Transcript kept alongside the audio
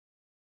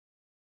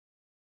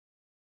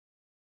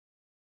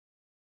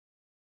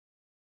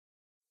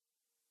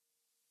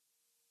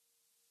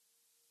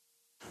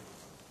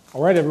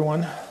All right,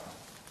 everyone.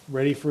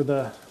 Ready for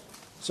the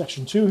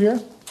section 2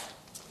 here?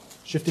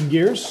 Shifting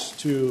gears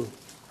to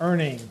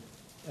earning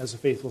as a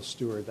faithful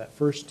steward, that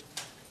first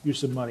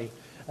use of money.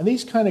 And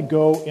these kind of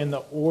go in the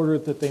order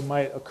that they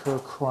might occur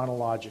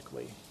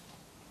chronologically,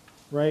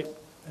 right?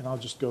 And I'll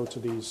just go to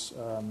these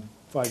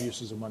 5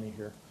 uses of money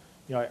here.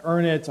 You know, I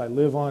earn it, I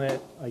live on it,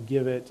 I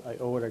give it, I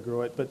owe it, I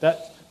grow it. But that's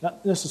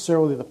not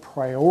necessarily the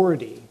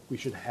priority we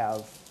should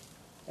have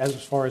as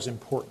far as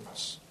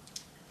importance.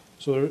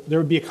 So there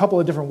would be a couple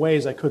of different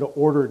ways I could have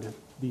ordered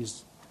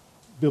these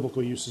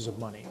biblical uses of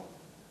money.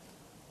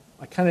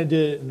 I kind of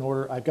did it in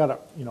order. I've got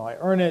to, I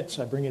earn it,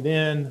 I bring it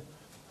in,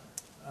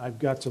 I've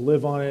got to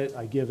live on it,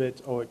 I give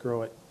it, owe it,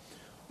 grow it.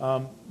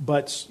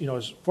 But,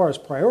 as far as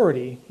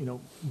priority,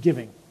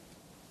 giving.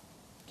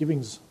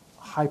 Giving's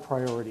high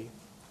priority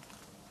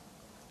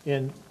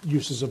in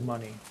uses of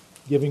money.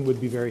 Giving would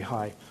be very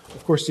high.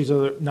 Of course,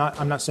 I'm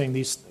not saying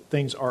these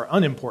things are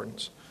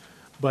unimportant,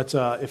 but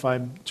if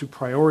I'm to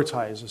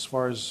prioritize as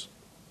far as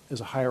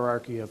a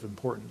hierarchy of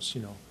importance,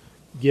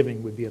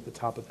 giving would be at the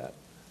top of that.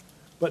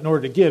 But in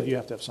order to give, you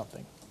have to have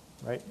something,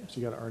 right? So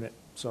you got to earn it.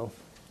 So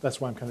that's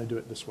why I'm kind of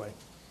doing it this way.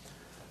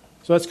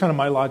 So that's kind of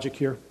my logic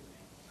here.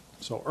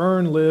 So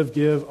earn, live,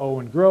 give, owe,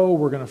 and grow.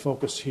 We're going to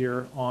focus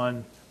here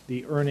on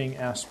the earning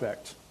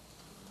aspect.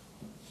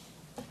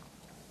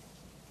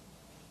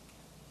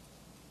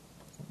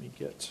 Let me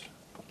get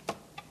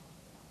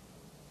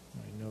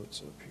my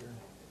notes up here.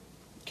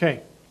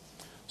 Okay.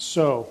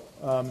 So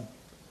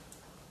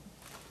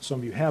some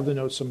of you have the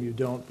notes, some of you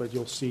don't, but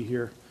you'll see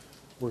here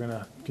we're going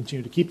to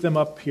continue to keep them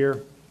up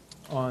here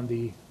on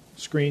the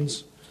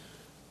screens.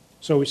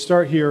 So we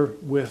start here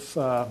with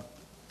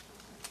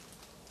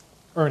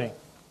earning.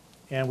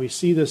 And we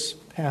see this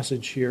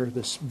passage here,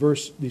 these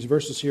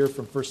verses here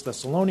from 1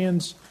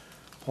 Thessalonians.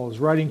 Paul is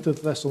writing to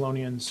the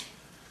Thessalonians.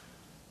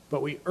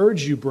 But we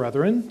urge you,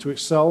 brethren, to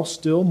excel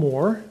still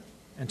more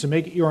and to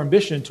make it your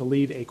ambition to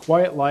lead a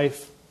quiet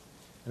life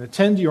and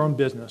attend to your own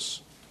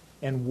business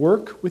and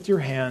work with your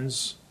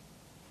hands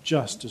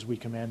just as we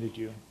commanded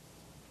you.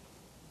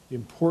 The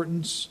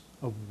importance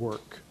of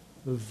work,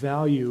 the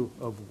value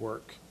of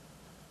work.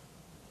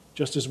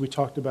 Just as we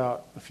talked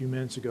about a few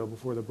minutes ago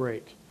before the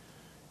break.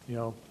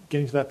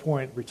 Getting to that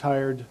point,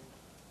 retired,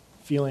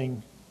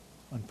 feeling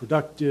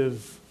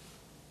unproductive,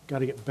 got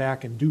to get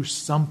back and do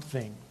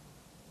something.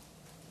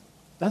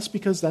 That's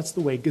because that's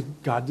the way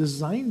God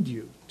designed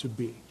you to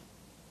be,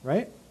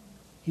 right?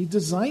 He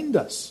designed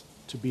us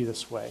to be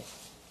this way.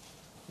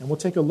 And we'll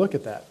take a look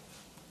at that.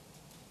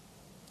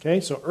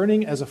 Okay, so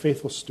earning as a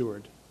faithful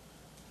steward.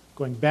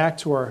 Going back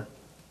to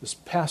this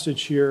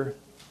passage here,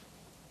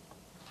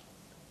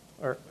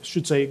 or I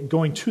should say,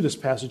 going to this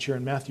passage here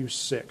in Matthew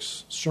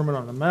 6, Sermon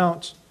on the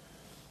Mount,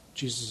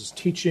 Jesus is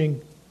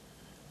teaching,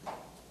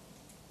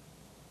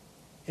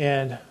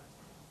 and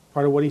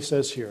part of what he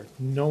says here,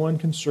 no one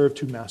can serve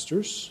 2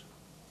 masters,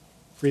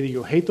 for either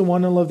you'll hate the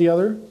one and love the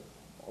other,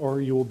 or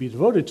you will be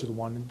devoted to the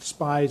one and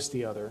despise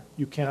the other.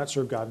 You cannot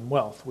serve God and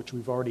wealth, which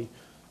we've already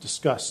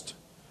discussed.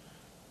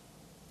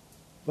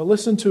 But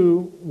listen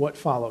to what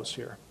follows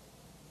here.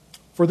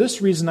 For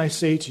this reason I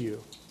say to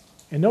you,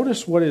 and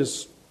notice what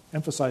is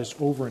emphasized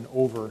over and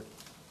over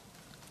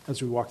as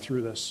we walk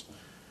through this.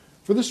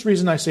 For this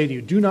reason I say to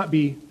you, do not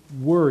be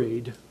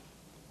worried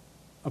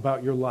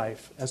about your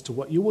life as to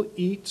what you will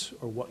eat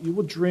or what you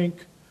will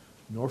drink,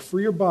 nor for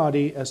your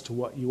body as to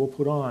what you will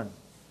put on.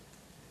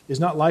 Is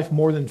not life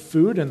more than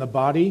food and the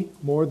body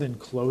more than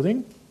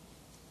clothing?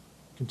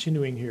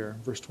 Continuing here,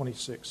 verse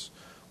 26.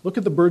 Look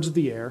at the birds of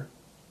the air.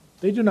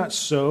 They do not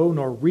sow,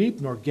 nor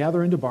reap, nor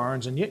gather into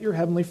barns, and yet your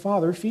heavenly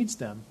Father feeds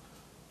them.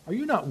 Are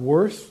you not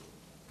worth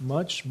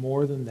much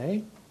more than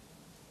they?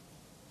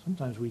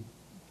 Sometimes we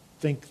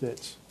think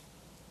that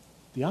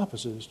the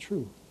opposite is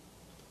true.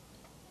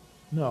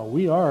 No,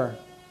 we are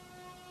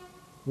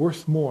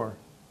worth more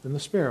than the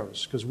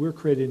sparrows because we're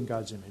created in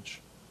God's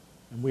image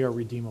and we are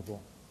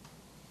redeemable.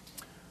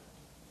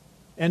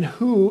 And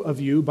who of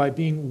you, by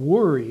being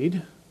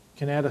worried,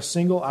 can add a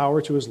single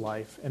hour to his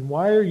life? And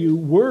why are you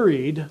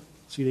worried?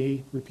 See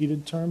the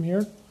repeated term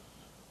here?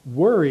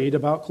 Worried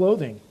about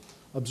clothing.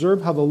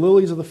 Observe how the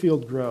lilies of the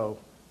field grow.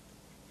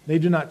 They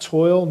do not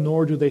toil,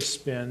 nor do they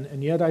spin.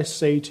 And yet I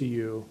say to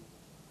you,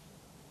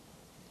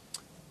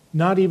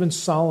 not even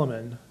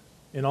Solomon,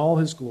 in all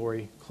his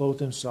glory,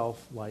 clothed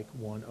himself like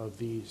one of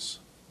these.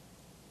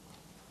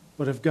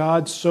 But if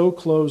God so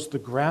clothes the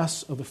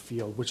grass of the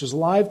field, which is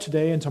alive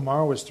today and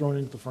tomorrow is thrown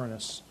into the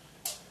furnace,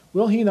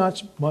 will he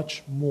not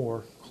much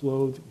more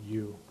clothe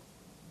you,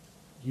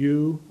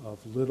 you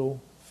of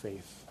little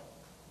faith?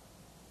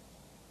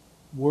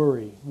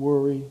 Worry,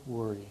 worry,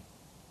 worry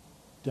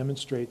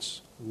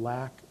demonstrates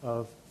lack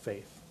of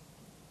faith.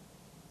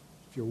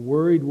 If you're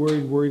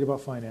worried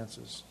about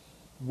finances,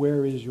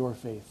 where is your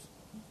faith?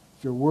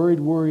 If you're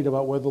worried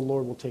about whether the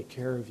Lord will take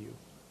care of you,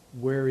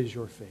 where is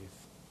your faith?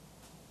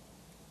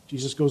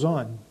 Jesus goes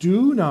on,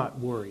 do not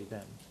worry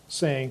then,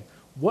 saying,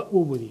 what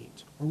will we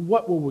eat? Or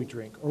what will we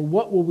drink? Or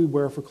what will we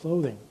wear for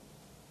clothing?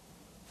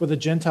 For the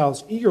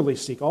Gentiles eagerly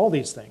seek all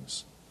these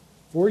things,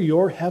 For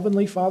your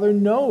heavenly Father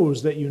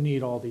knows that you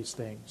need all these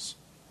things.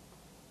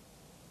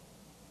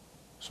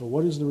 So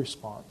what is the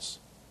response?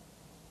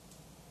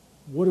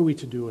 What are we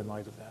to do in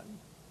light of that?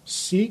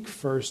 Seek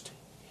first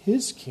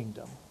His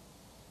kingdom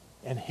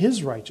and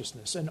His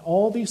righteousness, and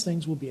all these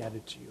things will be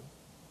added to you.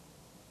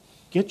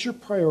 Get your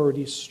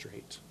priorities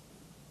straight.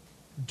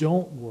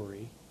 Don't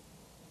worry.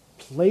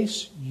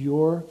 Place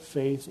your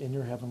faith in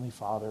your heavenly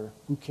Father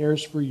who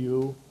cares for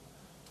you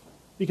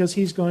because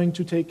He's going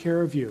to take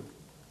care of you.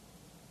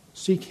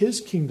 Seek His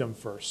kingdom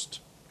first.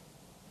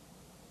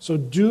 So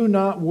do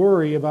not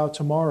worry about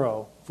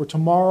tomorrow, for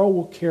tomorrow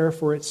will care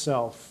for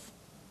itself.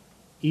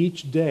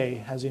 Each day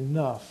has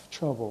enough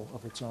trouble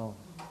of its own.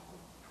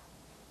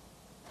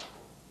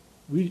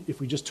 If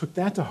we just took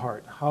that to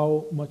heart,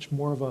 how much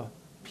more of a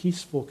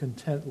peaceful,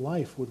 content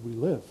life would we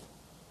live?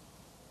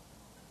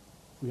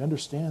 We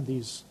understand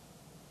these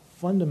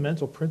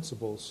fundamental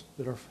principles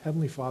that our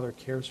Heavenly Father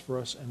cares for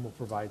us and will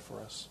provide for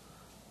us.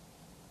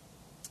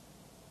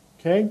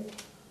 Okay?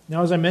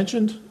 Now, as I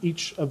mentioned,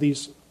 each of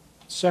these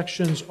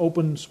sections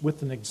opens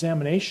with an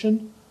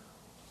examination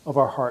of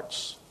our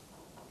hearts.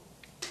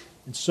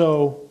 And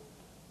so,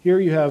 here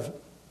you have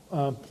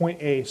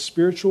point A,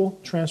 spiritual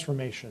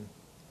transformation.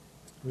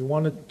 We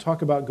want to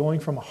talk about going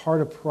from a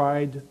heart of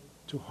pride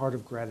to a heart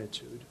of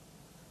gratitude.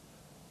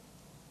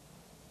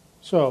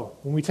 So,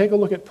 when we take a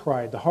look at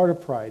pride, the heart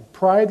of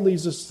pride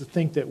leads us to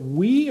think that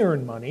we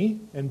earn money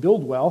and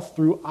build wealth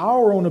through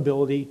our own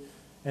ability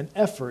and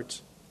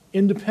effort,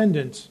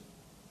 independent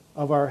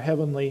of our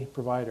heavenly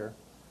provider.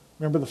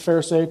 Remember the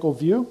Pharisaical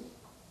view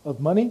of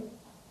money?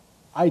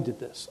 I did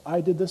this, I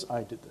did this,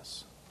 I did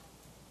this.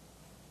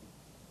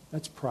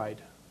 That's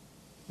pride.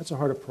 That's a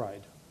heart of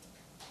pride.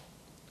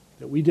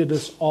 That we did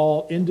this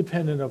all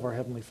independent of our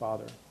Heavenly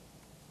Father.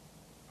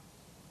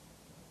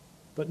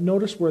 But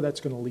notice where that's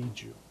going to lead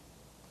you.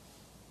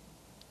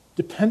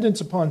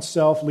 Dependence upon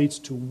self leads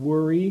to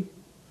worry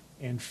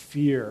and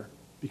fear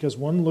because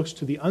one looks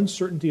to the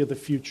uncertainty of the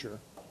future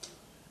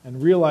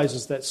and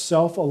realizes that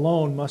self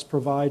alone must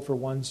provide for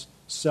one's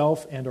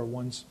self and or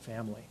one's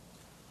family.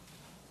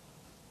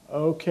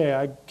 Okay,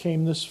 I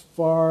came this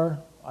far,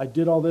 I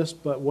did all this,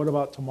 but what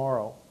about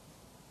tomorrow?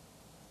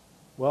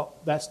 Well,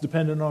 that's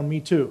dependent on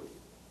me too.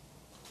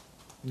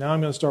 Now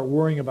I'm going to start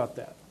worrying about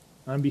that.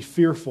 I'm going to be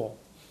fearful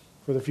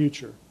for the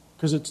future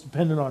because it's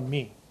dependent on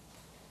me.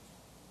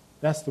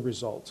 That's the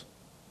result.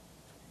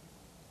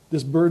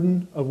 This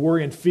burden of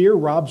worry and fear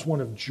robs one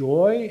of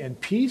joy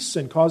and peace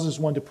and causes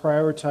one to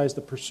prioritize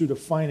the pursuit of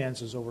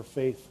finances over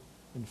faith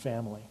and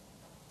family.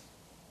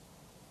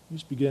 You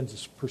just begin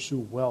to pursue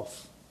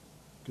wealth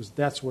because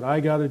that's what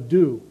I got to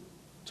do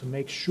to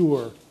make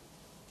sure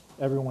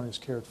everyone is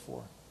cared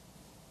for.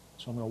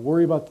 So I'm going to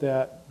worry about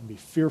that and be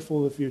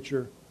fearful of the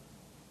future.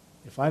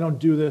 If I don't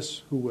do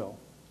this, who will?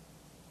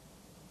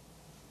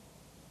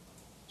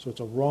 So it's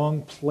a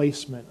wrong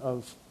placement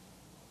of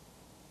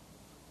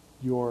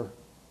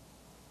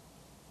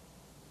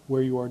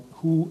where you are,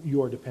 who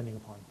you are depending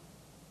upon.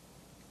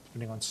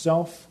 Depending on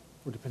self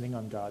or depending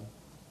on God.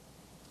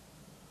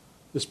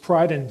 This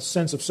pride and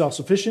sense of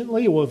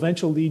self-sufficiency will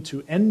eventually lead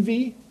to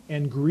envy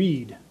and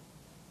greed.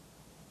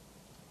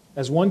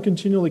 As one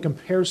continually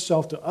compares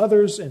self to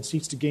others and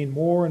seeks to gain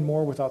more and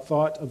more without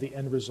thought of the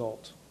end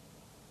result.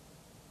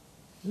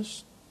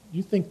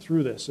 You think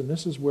through this, and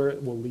this is where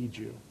it will lead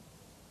you.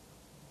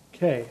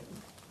 Okay,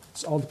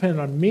 it's all dependent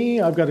on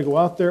me. I've got to go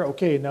out there.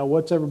 Okay, now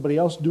what's everybody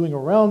else doing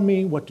around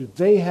me? What do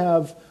they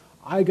have?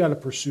 I got to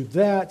pursue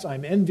that.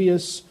 I'm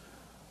envious.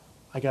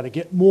 I got to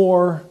get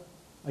more.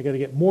 I got to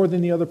get more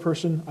than the other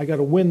person. I got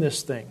to win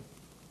this thing.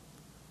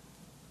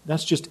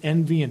 That's just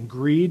envy and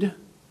greed.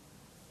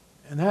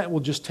 And that will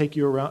just take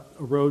you around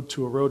a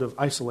road of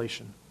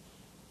isolation,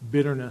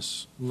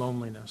 bitterness,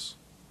 loneliness.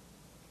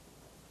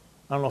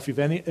 I don't know if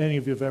any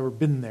of you have ever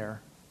been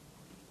there,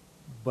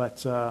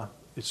 but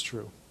it's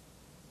true.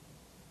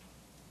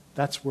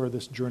 That's where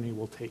this journey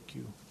will take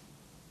you.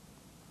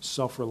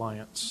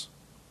 Self-reliance.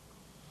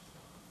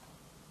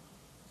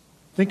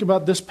 Think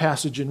about this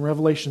passage in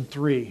Revelation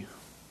 3.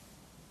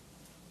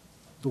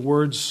 The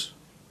words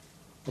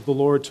of the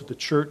Lord to the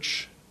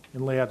church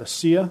in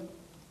Laodicea.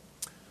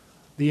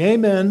 The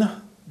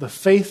Amen, the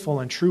faithful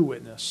and true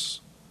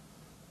witness.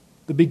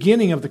 The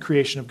beginning of the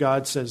creation of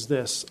God says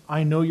this,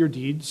 I know your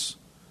deeds,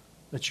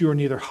 that you are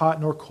neither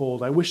hot nor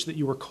cold. I wish that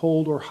you were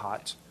cold or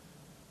hot.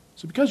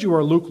 So because you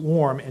are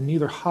lukewarm and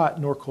neither hot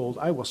nor cold,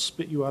 I will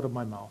spit you out of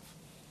my mouth.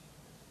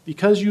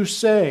 Because you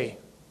say,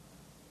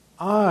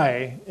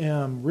 I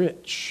am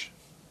rich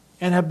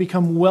and have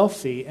become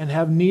wealthy and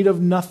have need of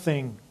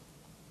nothing.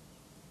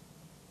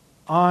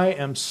 I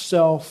am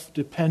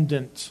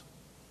self-dependent.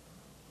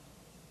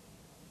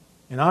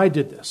 And I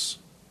did this.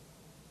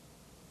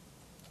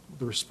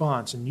 The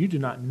response, and you do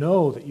not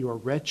know that you are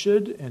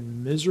wretched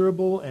and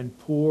miserable and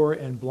poor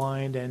and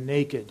blind and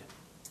naked.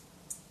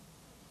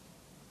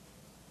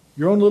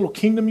 Your own little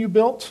kingdom you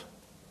built?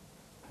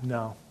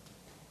 No,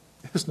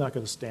 it's not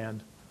going to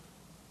stand.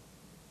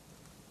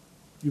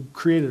 You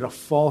created a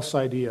false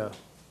idea.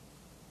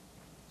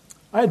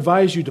 I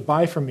advise you to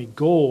buy from me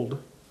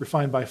gold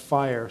refined by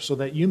fire, so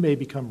that you may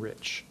become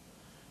rich,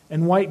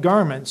 and white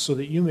garments, so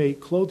that you may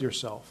clothe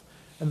yourself,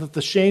 and that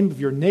the shame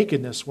of your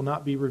nakedness will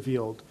not be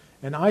revealed,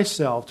 and eye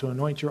salve to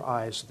anoint your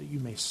eyes, so that you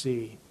may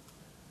see.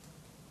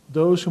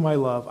 Those whom I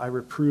love, I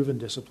reprove and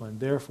discipline.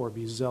 Therefore,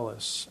 be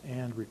zealous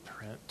and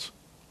repent.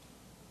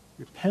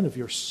 Repent of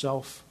your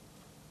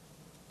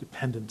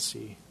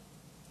self-dependency,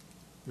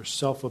 your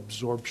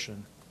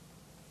self-absorption,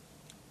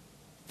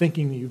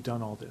 thinking that you've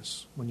done all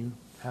this when you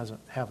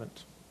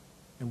haven't,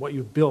 and what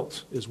you've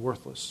built is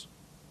worthless.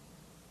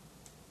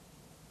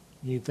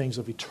 You need things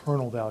of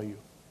eternal value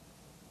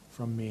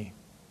from me.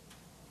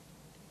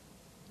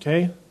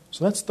 Okay?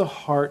 So that's the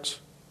heart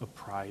of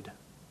pride.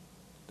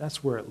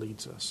 That's where it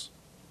leads us.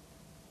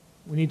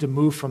 We need to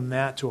move from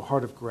that to a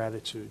heart of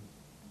gratitude.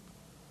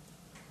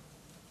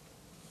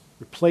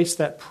 Replace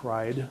that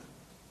pride,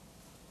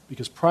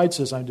 because pride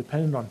says I'm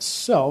dependent on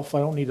self. I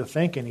don't need to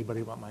thank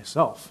anybody but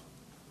myself.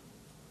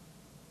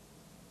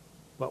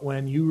 But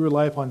when you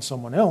rely upon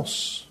someone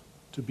else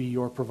to be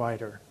your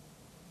provider,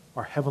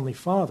 our Heavenly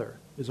Father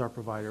is our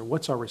provider,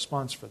 what's our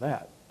response for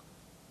that?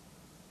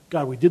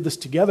 God, we did this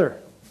together.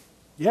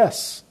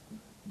 Yes.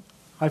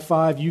 High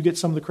five, you get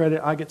some of the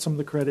credit, I get some of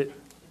the credit.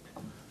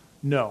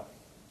 No.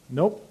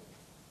 Nope.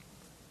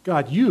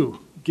 God,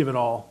 you give it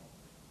all.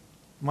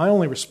 My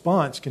only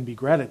response can be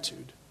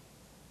gratitude,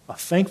 a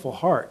thankful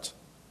heart.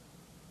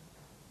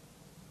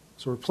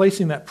 So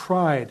replacing that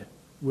pride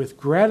with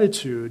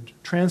gratitude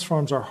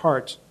transforms our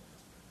heart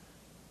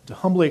to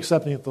humbly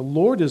accepting that the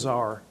Lord is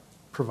our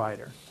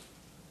provider,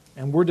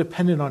 and we're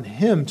dependent on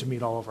Him to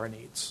meet all of our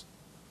needs.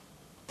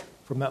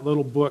 From that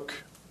little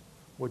book,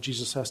 What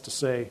Jesus Has to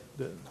Say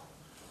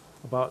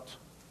about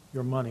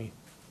your money,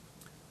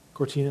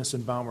 Cortinus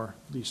and Baumer,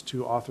 these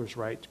two authors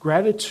write,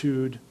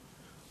 gratitude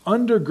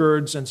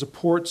undergirds and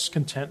supports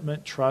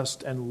contentment,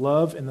 trust, and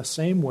love in the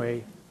same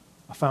way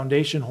a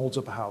foundation holds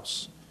up a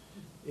house.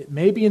 It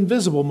may be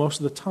invisible most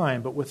of the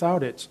time, but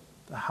without it,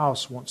 the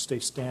house won't stay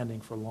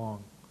standing for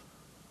long.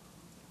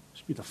 It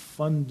should be the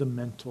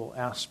fundamental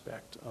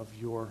aspect of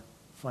your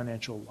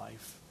financial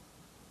life.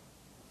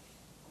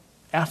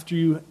 After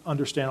you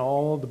understand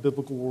all the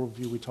biblical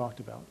worldview we talked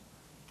about,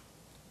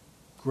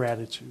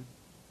 gratitude,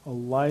 a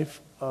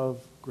life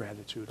of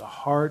gratitude, a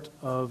heart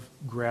of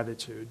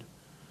gratitude.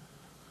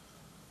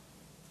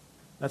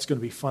 That's going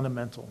to be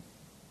fundamental.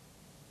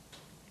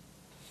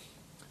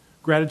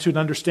 Gratitude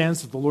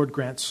understands that the Lord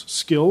grants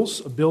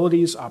skills,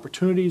 abilities,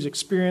 opportunities,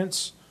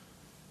 experience,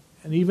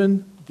 and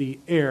even the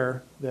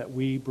air that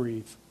we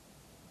breathe.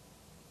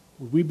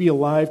 Would we be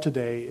alive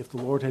today if the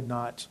Lord had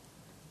not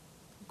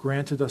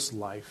granted us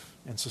life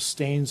and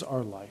sustains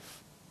our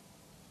life?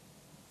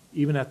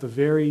 Even at the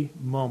very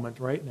moment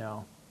right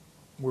now,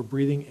 we're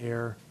breathing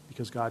air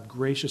because God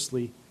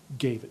graciously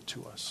gave it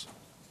to us.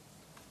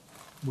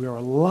 We are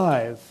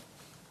alive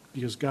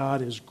because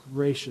God is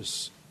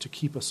gracious to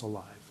keep us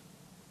alive.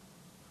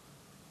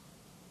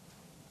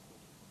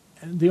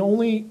 And the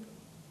only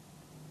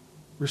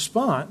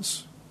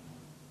response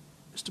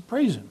is to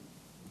praise Him,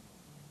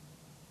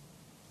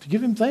 to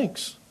give Him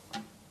thanks.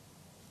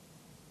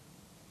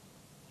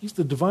 He's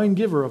the divine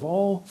giver of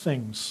all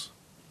things.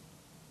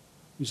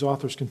 These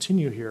authors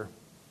continue here.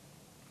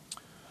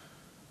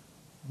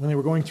 When they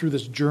were going through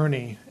this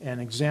journey and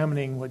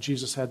examining what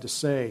Jesus had to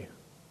say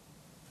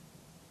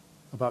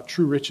about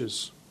true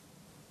riches,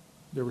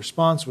 their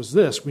response was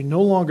this: we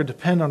no longer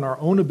depend on our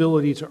own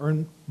ability to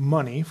earn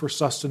money for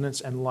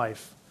sustenance and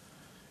life.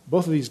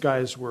 Both of these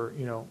guys were,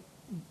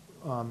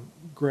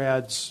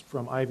 grads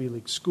from Ivy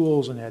League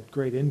schools and had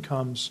great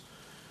incomes.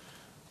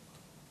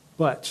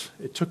 But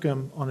it took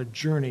them on a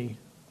journey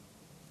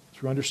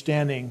through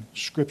understanding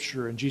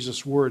Scripture and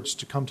Jesus' words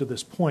to come to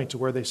this point to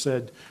where they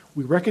said,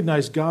 we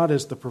recognize God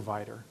as the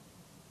provider,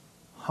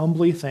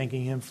 humbly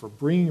thanking Him for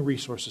bringing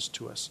resources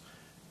to us.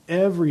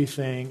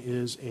 Everything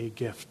is a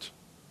gift.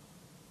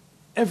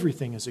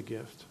 Everything is a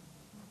gift.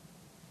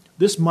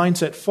 This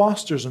mindset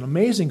fosters an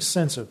amazing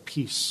sense of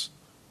peace.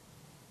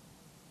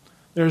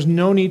 There's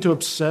no need to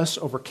obsess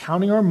over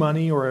counting our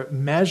money or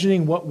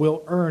imagining what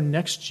we'll earn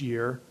next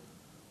year,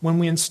 when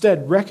we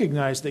instead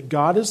recognize that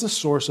God is the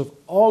source of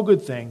all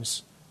good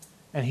things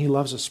and He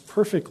loves us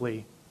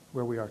perfectly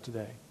where we are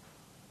today.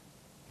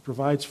 He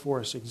provides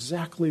for us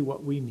exactly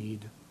what we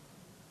need.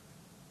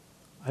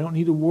 I don't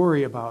need to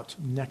worry about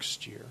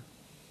next year.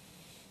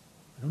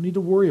 I don't need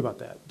to worry about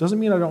that. Doesn't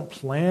mean I don't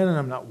plan and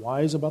I'm not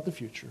wise about the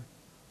future,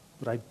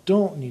 but I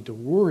don't need to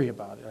worry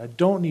about it. I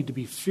don't need to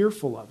be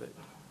fearful of it.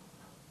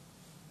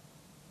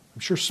 I'm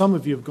sure some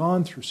of you have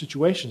gone through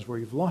situations where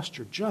you've lost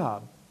your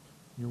job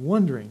and you're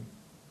wondering,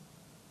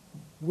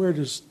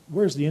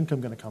 where's the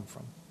income going to come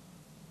from?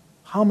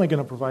 How am I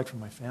going to provide for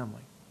my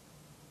family?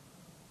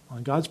 Well,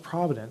 in God's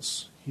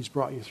providence, He's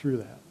brought you through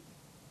that.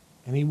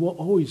 And He will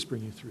always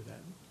bring you through that.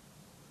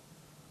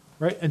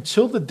 Right?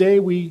 Until the day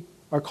we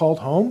are called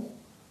home,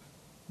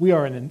 we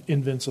are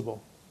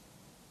invincible.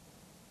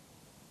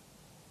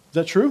 Is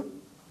that true?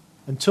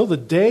 Until the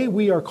day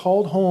we are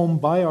called home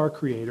by our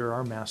Creator,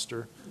 our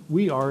Master,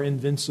 we are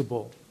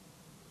invincible.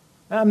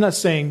 And I'm not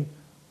saying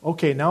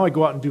okay, now I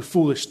go out and do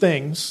foolish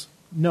things.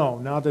 No,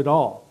 not at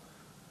all.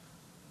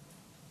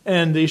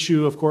 And the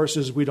issue, of course,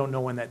 is we don't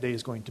know when that day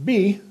is going to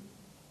be,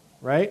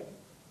 right?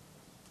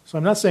 So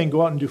I'm not saying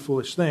go out and do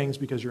foolish things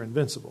because you're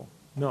invincible.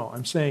 No,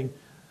 I'm saying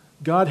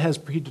God has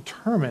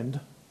predetermined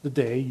the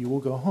day you will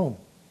go home.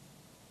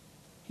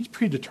 He's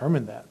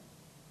predetermined that.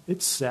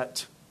 It's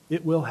set.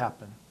 It will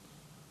happen.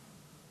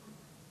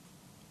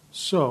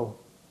 So,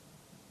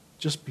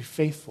 just be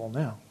faithful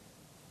now.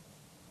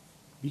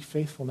 Be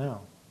faithful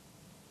now.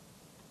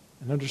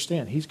 And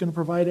understand, He's going to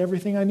provide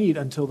everything I need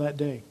until that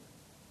day.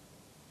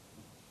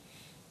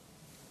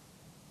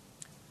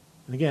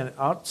 And again,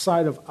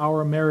 outside of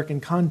our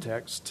American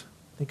context,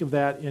 think of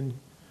that in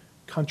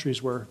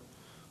countries where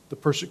the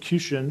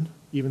persecution,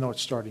 even though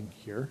it's starting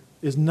here,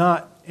 is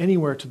not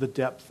anywhere to the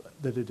depth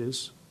that it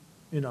is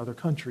in other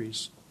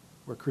countries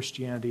where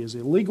Christianity is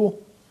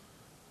illegal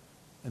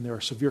and there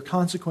are severe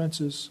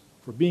consequences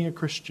for being a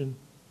Christian,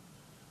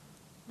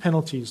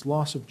 penalties,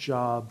 loss of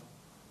job,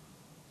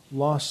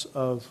 loss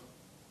of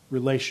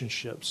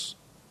relationships,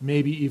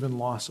 maybe even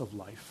loss of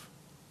life.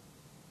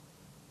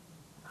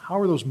 How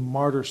are those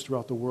martyrs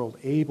throughout the world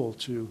able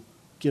to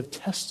give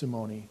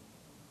testimony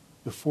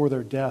before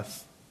their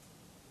death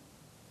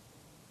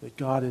that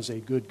God is a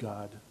good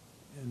God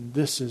and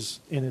this is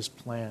in His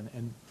plan,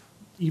 and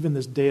even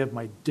this day of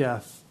my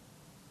death,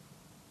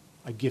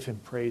 I give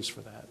Him praise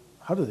for that?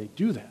 How do they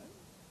do that?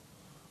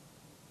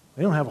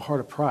 They don't have a heart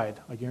of pride,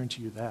 I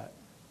guarantee you that.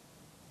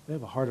 They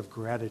have a heart of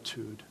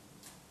gratitude.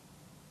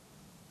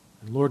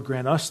 And Lord,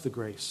 grant us the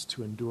grace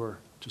to endure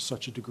to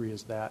such a degree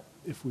as that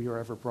if we are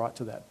ever brought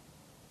to that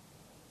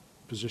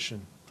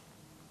position.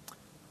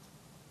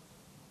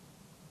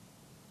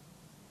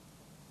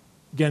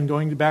 Again,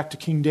 going back to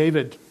King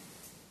David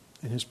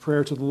and his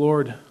prayer to the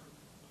Lord.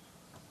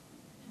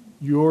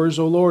 Yours,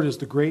 O Lord, is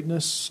the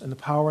greatness and the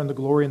power and the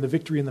glory and the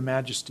victory and the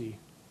majesty.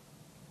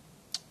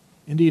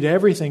 Indeed,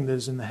 everything that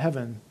is in the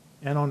heaven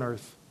and on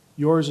earth,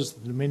 yours is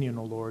the dominion,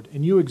 O Lord,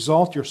 and you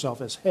exalt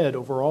yourself as head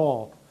over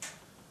all.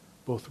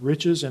 Both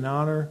riches and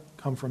honor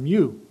come from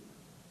you,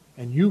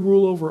 and you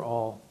rule over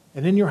all,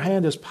 and in your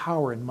hand is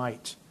power and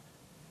might.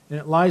 And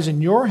it lies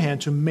in your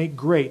hand to make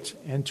great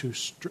and to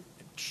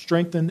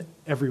strengthen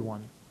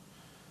everyone.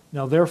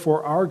 Now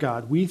therefore, our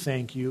God, we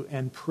thank you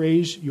and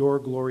praise your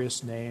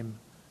glorious name.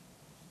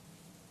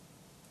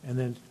 And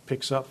then it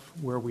picks up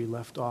where we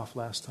left off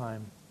last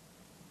time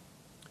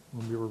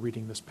when we were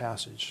reading this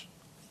passage.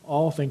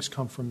 All things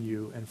come from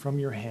you, and from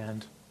your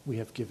hand we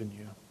have given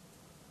you.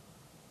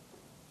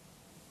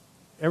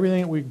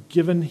 Everything that we've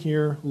given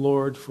here,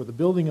 Lord, for the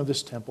building of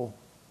this temple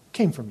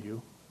came from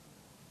you.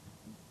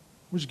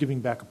 We're just giving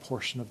back a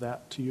portion of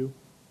that to you.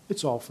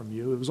 It's all from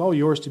you. It was all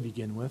yours to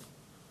begin with.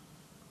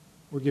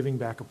 We're giving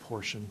back a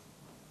portion.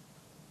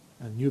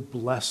 And you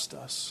blessed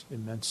us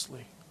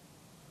immensely.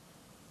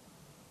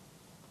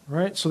 All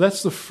right, so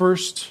that's the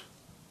first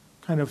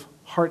kind of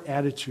heart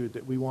attitude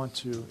that we want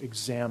to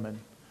examine.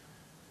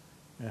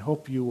 And I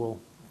hope you will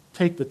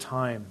take the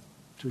time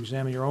to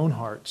examine your own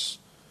hearts.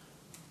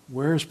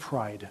 Where's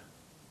pride?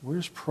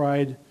 Where's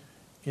pride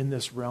in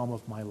this realm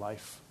of my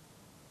life?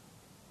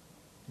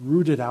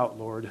 Root it out,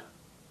 Lord.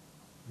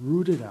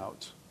 Root it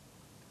out.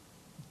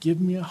 Give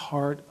me a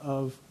heart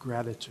of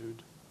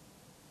gratitude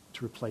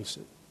to replace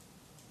it.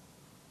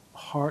 A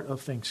heart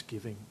of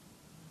thanksgiving.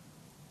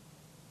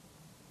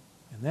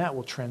 And that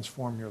will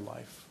transform your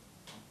life.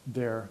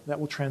 That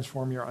will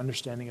transform your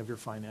understanding of your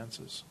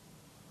finances.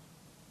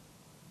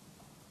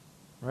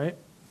 Right?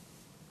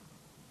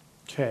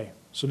 Okay,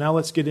 so now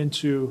let's get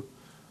into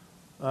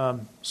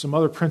some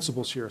other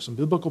principles here, some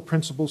biblical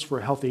principles for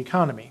a healthy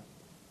economy.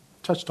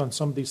 Touched on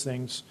some of these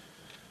things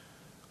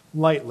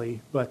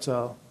lightly, but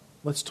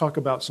let's talk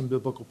about some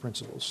biblical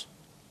principles.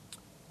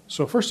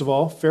 So first of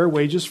all, fair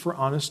wages for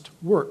honest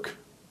work.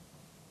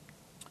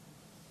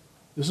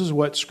 This is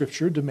what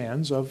Scripture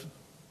demands of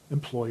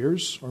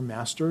employers or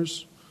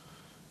masters.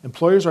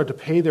 Employers are to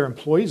pay their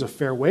employees a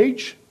fair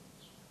wage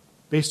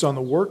based on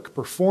the work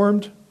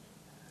performed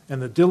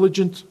and the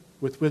diligence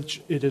with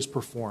which it is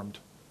performed.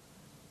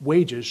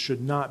 Wages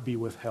should not be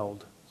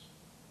withheld.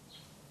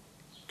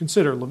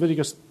 Consider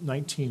Leviticus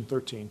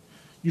 19:13.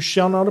 You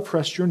shall not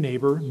oppress your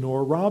neighbor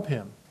nor rob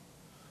him.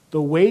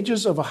 The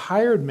wages of a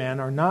hired man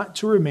are not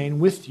to remain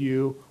with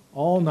you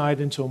all night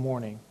until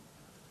morning.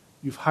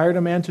 You've hired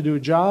a man to do a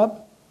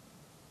job.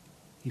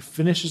 He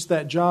finishes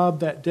that job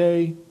that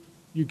day.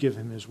 You give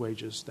him his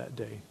wages that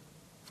day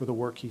for the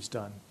work he's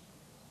done.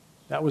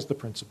 That was the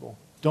principle.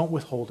 Don't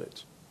withhold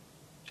it.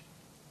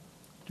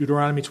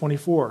 Deuteronomy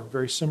 24,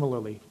 very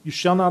similarly. You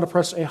shall not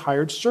oppress a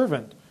hired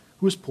servant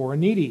who is poor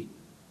and needy,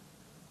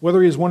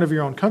 whether he is one of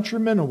your own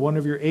countrymen or one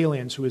of your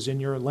aliens who is in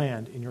your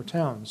land, in your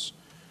towns.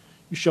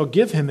 You shall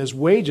give him his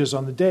wages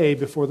on the day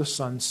before the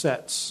sun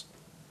sets,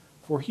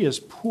 for he is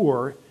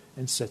poor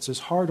and sets his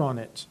heart on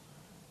it.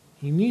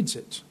 He needs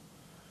it,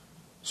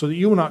 so that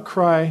he will not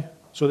cry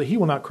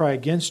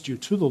against you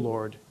to the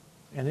Lord,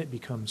 and it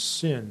becomes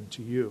sin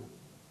to you.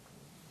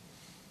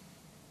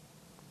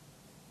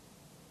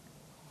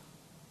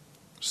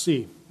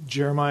 C,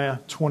 Jeremiah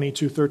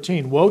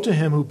 22:13. Woe to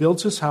him who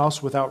builds his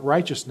house without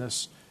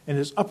righteousness and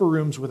his upper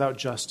rooms without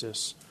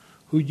justice,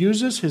 who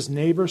uses his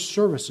neighbor's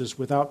services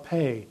without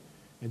pay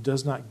and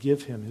does not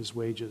give him his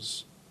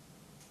wages.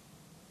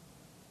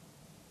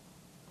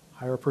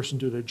 Hire a person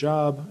to do their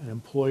job. An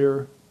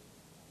employer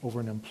over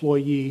an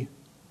employee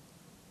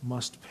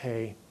must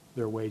pay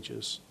their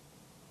wages.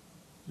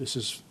 This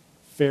is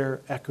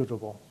fair,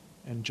 equitable,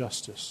 and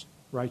justice,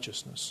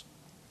 righteousness.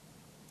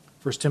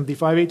 1 Timothy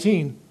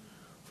 5:18,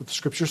 for the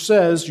scripture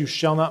says, you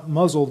shall not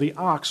muzzle the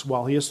ox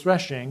while he is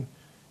threshing,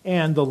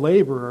 and the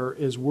laborer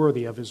is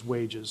worthy of his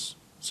wages.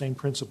 Same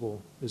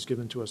principle is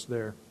given to us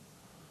there.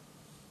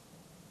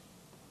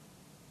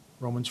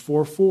 Romans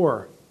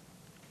 4:4,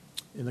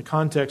 in the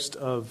context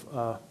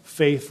of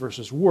faith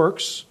versus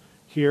works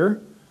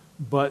here,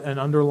 but an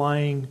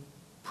underlying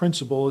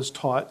principle is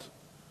taught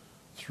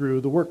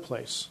through the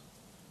workplace.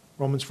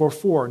 Romans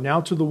 4:4, now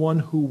to the one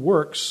who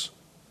works,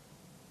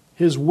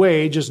 his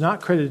wage is not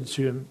credited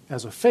to him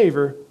as a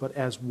favor, but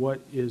as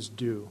what is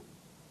due.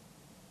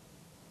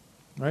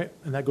 Right?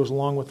 And that goes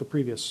along with the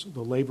previous.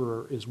 The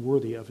laborer is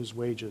worthy of his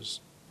wages.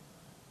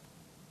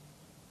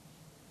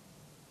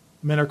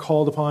 Men are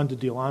called upon to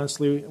deal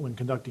honestly when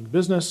conducting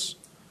business.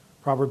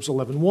 Proverbs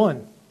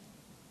 11:1,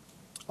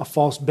 a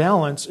false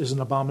balance is an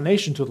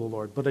abomination to the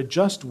Lord, but a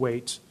just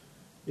weight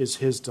is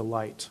his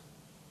delight.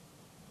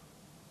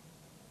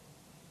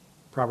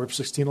 Proverbs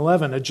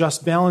 16:11, a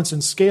just balance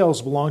and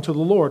scales belong to the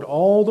Lord.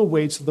 All the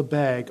weights of the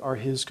bag are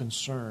his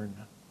concern.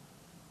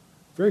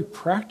 Very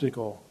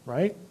practical,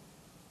 right?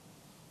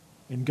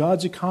 In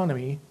God's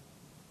economy,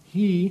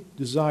 he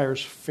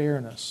desires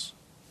fairness.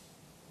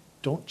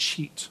 Don't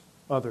cheat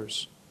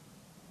others.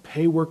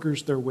 Pay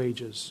workers their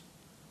wages.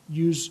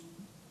 Use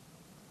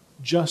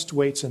just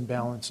weights and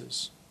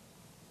balances.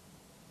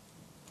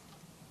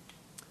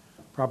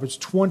 Proverbs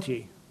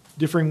 20,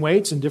 differing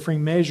weights and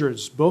differing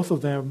measures, both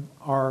of them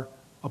are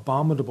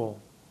abominable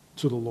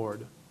to the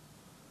Lord.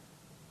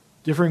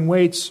 Differing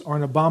weights are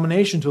an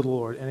abomination to the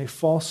Lord, and a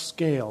false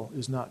scale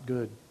is not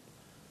good.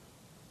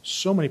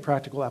 So many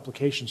practical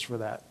applications for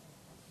that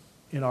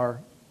in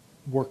our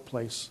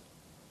workplace,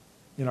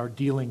 in our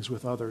dealings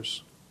with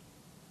others,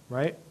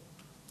 right?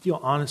 Deal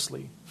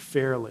honestly,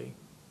 fairly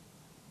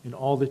in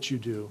all that you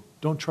do.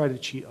 Don't try to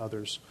cheat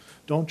others.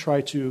 Don't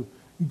try to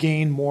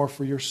gain more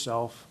for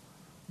yourself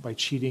by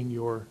cheating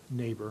your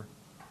neighbor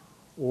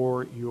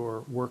or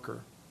your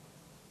worker.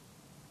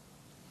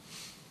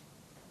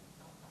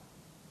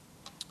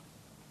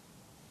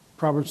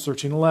 Proverbs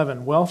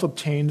 13:11, wealth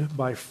obtained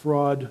by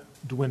fraud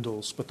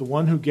dwindles, but the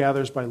one who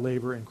gathers by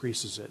labor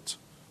increases it.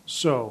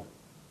 So,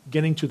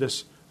 getting to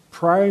this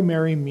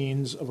primary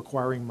means of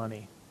acquiring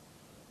money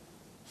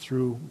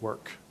through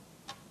work.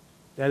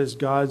 That is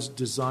God's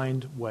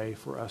designed way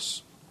for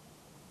us.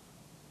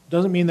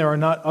 Doesn't mean there are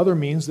not other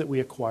means that we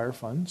acquire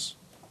funds,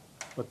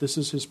 but this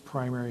is his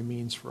primary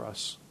means for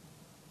us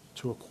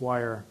to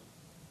acquire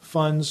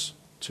funds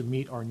to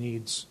meet our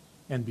needs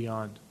and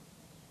beyond.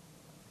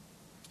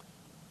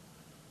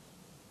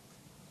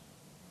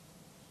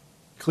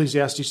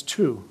 Ecclesiastes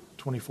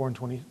 2:24 and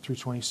 20 through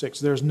 26.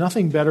 There is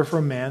nothing better for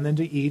a man than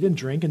to eat and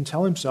drink and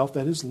tell himself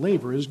that his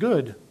labor is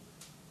good.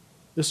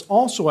 This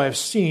also I have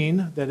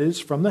seen, that it is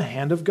from the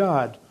hand of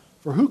God.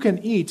 For who can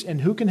eat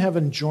and who can have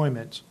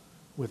enjoyment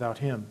without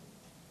him?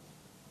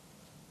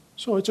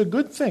 So it's a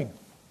good thing.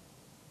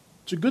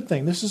 It's a good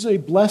thing. This is a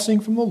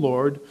blessing from the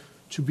Lord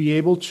to be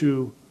able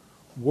to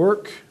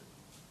work,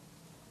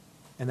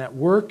 and that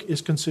work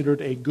is considered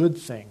a good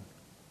thing.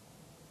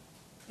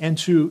 And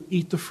to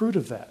eat the fruit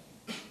of that,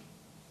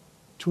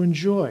 to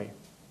enjoy.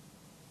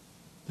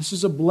 This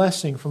is a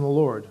blessing from the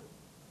Lord.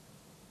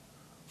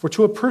 For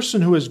to a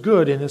person who is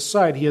good in his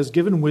sight, he has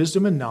given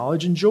wisdom and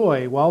knowledge and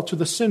joy, while to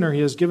the sinner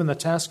he has given the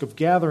task of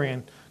gathering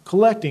and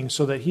collecting,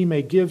 so that he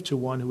may give to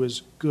one who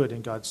is good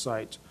in God's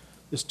sight.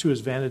 This too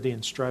is vanity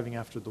and striving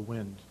after the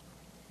wind.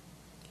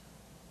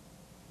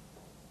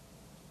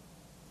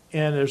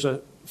 And there's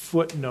a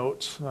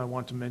footnote I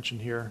want to mention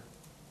here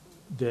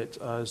that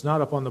is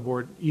not up on the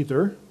board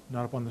either,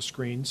 not up on the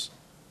screens.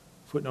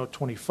 Footnote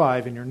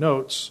 25 in your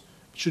notes.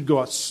 It should go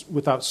out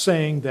without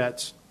saying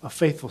that a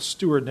faithful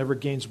steward never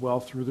gains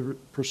wealth through the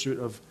pursuit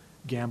of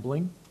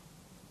gambling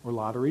or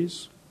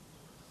lotteries,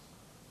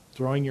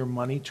 throwing your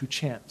money to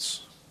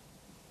chance.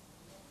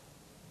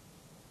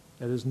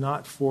 That is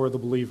not for the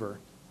believer.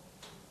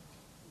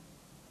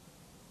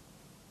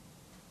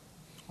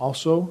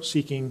 Also,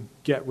 seeking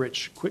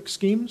get-rich-quick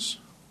schemes,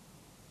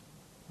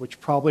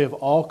 which probably have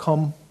all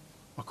come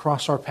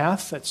across our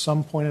path at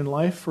some point in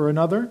life or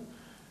another,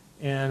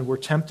 and we're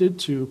tempted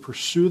to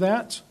pursue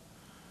that.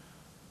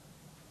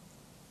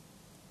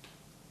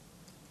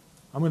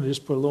 I'm going to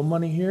just put a little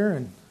money here,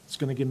 and it's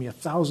going to give me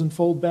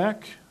 1,000-fold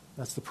back.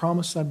 That's the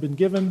promise I've been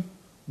given.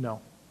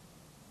 No.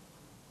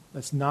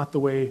 That's not the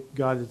way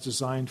God is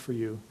designed for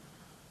you.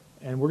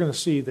 And we're going to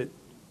see that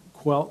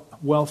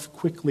wealth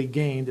quickly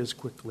gained is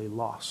quickly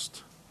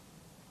lost.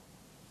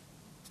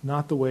 It's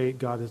not the way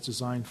God is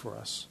designed for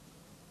us.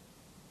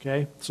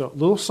 Okay, so a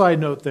little side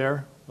note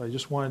there, but I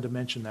just wanted to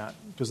mention that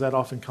because that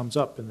often comes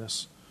up in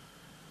this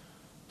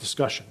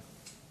discussion.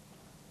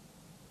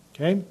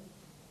 Okay,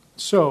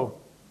 so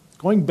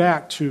going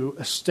back to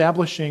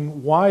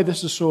establishing why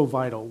this is so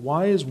vital,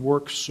 why is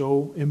work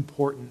so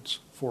important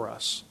for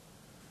us?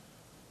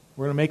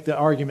 We're going to make the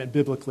argument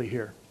biblically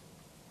here.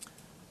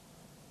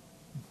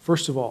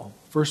 First of all,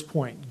 first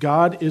point,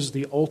 God is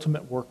the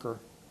ultimate worker.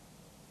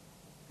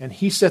 And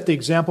he set the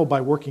example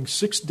by working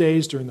 6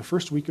 days during the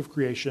first week of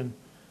creation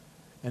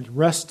and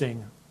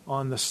resting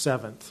on the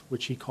seventh,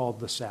 which he called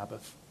the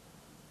Sabbath.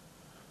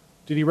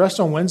 Did he rest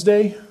on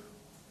Wednesday?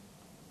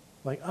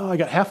 Like, I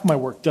got half of my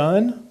work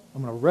done.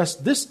 I'm going to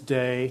rest this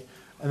day,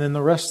 and then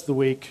the rest of the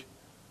week,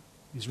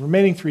 these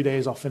remaining 3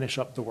 days, I'll finish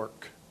up the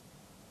work.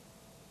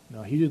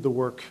 No, he did the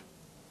work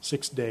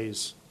 6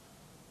 days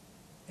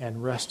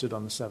and rested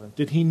on the seventh.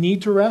 Did he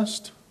need to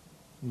rest?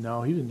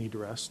 No, he didn't need to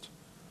rest.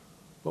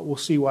 But we'll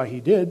see why he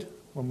did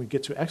when we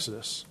get to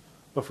Exodus.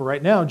 But for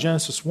right now,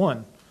 Genesis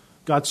 1,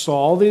 God saw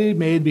all that he had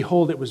made.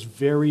 Behold, it was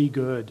very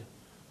good.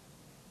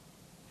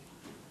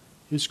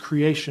 His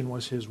creation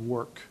was his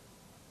work.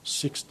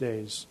 6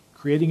 days,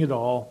 creating it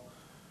all.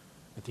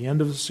 At the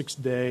end of the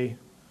sixth day,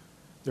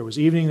 there was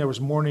evening, there was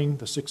morning,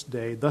 the sixth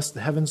day. Thus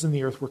the heavens and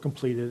the earth were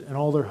completed, and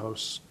all their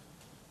hosts.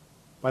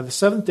 By the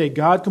seventh day,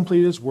 God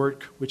completed his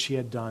work which he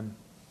had done.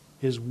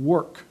 His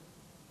work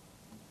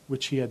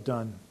which he had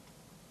done.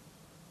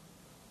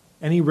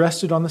 And he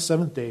rested on the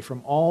seventh day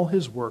from all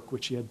his work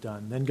which he had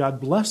done. Then God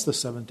blessed the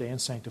seventh day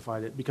and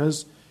sanctified it,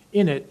 because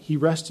in it he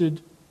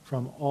rested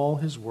from all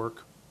his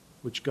work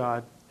which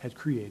God had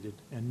created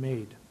and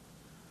made.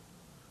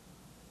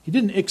 He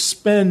didn't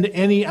expend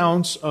any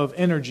ounce of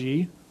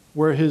energy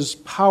where his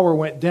power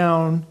went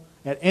down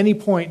at any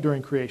point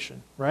during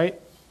creation,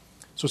 right?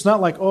 So it's not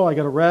like, I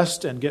got to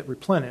rest and get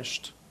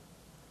replenished.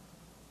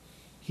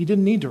 He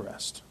didn't need to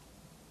rest,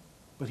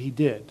 but he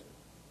did.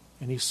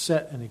 And he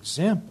set an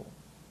example.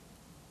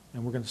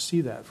 And we're going to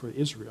see that for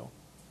Israel.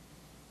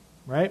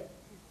 Right?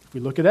 If we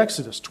look at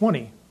Exodus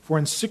 20, for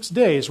in 6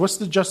 days, what's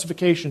the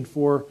justification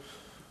for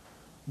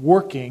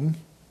working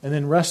and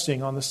then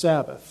resting on the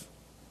Sabbath?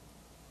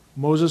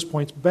 Moses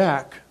points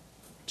back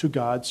to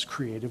God's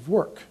creative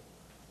work.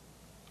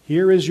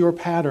 Here is your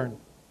pattern,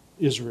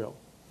 Israel.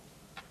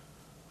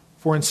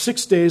 For in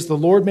 6 days the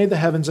Lord made the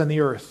heavens and the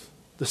earth,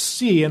 the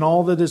sea and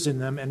all that is in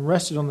them, and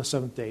rested on the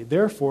seventh day.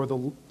 Therefore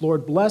the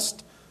Lord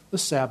blessed the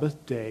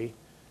Sabbath day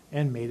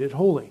and made it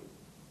holy.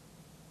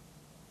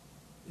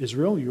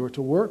 Israel, you are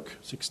to work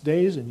 6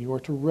 days and you are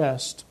to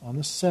rest on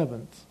the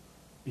seventh,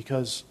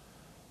 because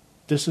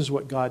this is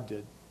what God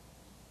did.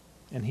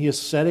 And he has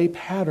set a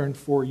pattern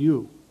for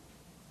you,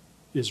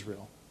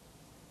 Israel.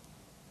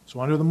 So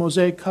under the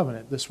Mosaic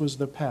covenant, this was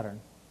the pattern.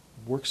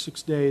 Work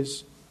 6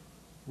 days,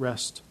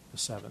 rest the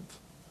seventh.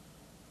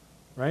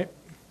 Right?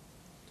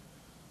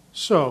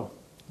 So,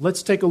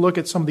 let's take a look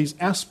at some of these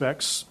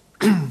aspects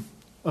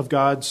of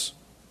God's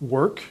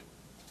work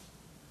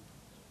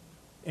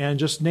and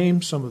just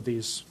name some of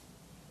these.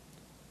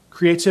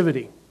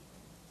 Creativity.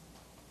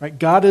 Right?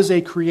 God is a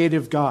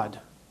creative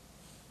God.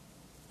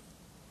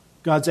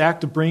 God's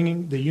act of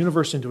bringing the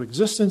universe into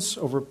existence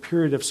over a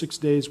period of 6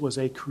 days was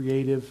a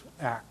creative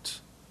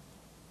act.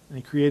 And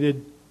he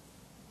created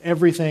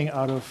everything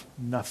out of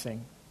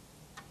nothing.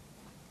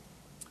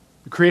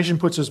 The creation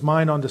puts his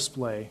mind on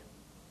display.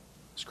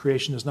 His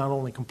creation is not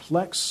only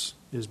complex,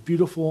 it is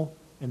beautiful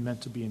and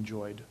meant to be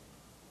enjoyed.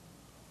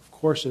 Of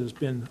course, it has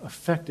been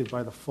affected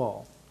by the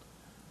fall.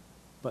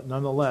 But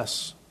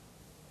nonetheless,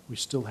 we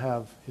still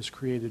have his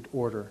created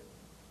order.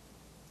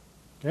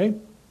 Okay?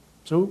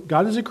 So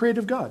God is a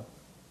creative God.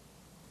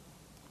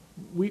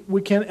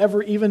 We can't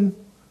ever even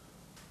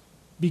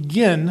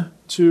begin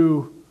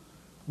to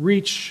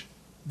reach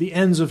the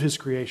ends of his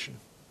creation.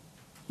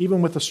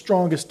 Even with the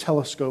strongest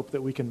telescope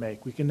that we can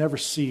make, we can never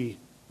see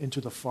into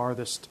the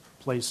farthest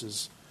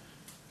places.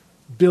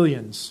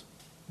 Billions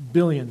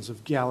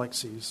of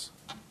galaxies.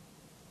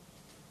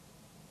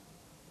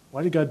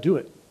 Why did God do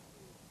it?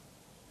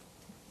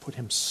 Put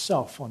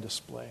himself on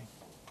display.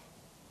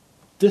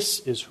 This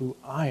is who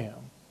I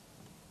am.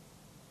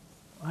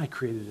 I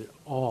created it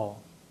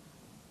all.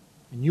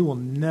 And you will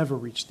never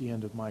reach the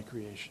end of my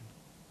creation.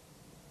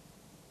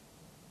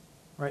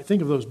 Right?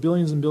 Think of those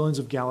billions and billions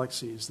of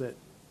galaxies that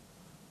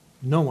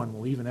no one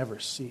will even ever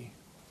see.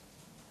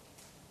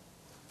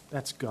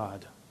 That's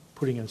God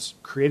putting his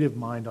creative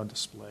mind on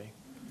display.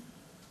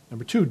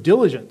 Number 2,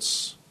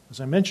 diligence. As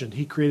I mentioned,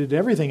 he created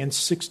everything in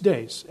 6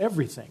 days.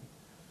 Everything.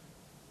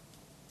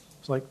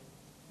 It's like,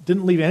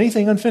 didn't leave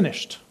anything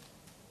unfinished.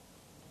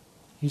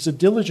 He's a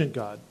diligent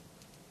God.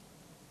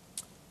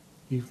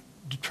 He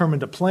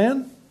determined a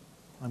plan.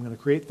 I'm going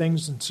to create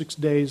things in 6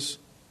 days,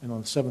 and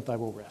on the seventh I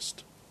will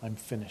rest. I'm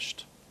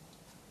finished.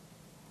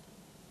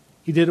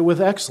 He did it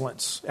with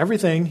excellence.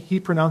 Everything he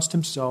pronounced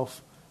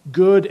himself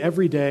good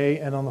every day,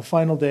 and on the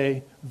final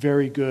day,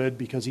 very good,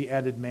 because he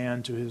added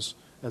man to his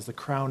as the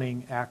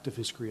crowning act of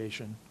his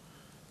creation.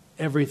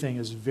 Everything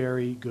is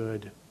very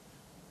good.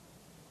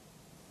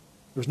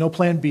 There's no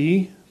plan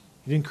B.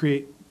 He didn't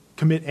create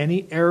commit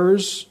any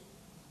errors.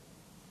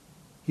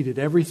 He did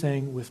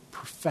everything with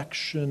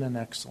perfection and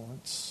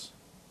excellence.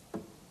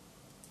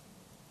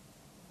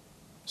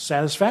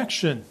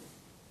 Satisfaction.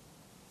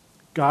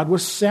 God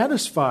was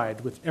satisfied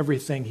with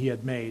everything he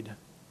had made.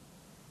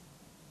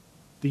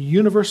 The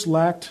universe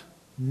lacked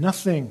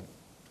nothing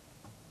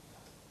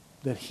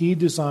that he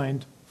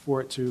designed for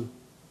it to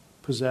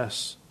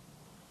possess.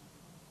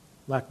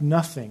 Lacked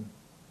nothing.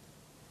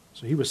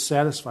 So he was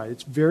satisfied.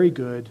 It's very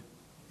good,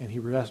 and he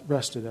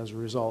rested as a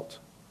result.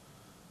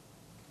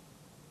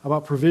 How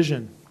about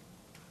provision?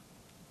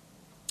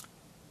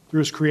 Through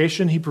his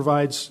creation, he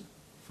provides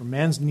for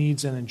man's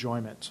needs and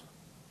enjoyment.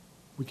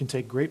 We can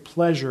take great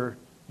pleasure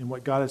in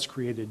what God has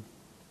created.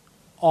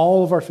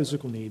 All of our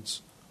physical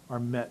needs are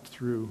met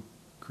through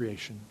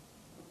creation.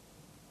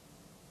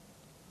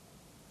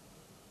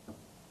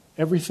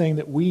 Everything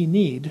that we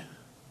need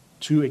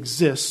to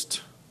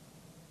exist,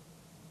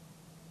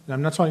 and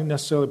I'm not talking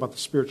necessarily about the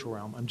spiritual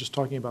realm, I'm just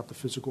talking about the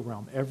physical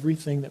realm.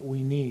 Everything that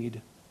we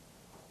need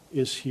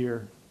is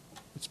here.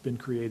 It's been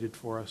created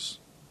for us.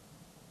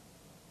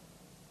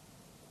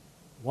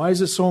 Why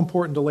is it so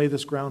important to lay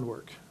this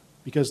groundwork?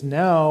 Because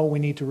now we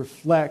need to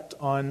reflect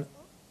on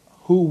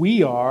who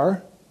we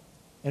are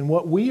and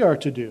what we are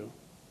to do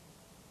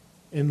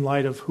in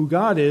light of who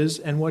God is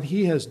and what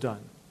he has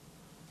done.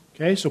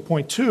 Okay, so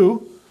point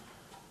 2,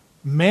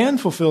 man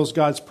fulfills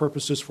God's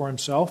purposes for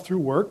himself through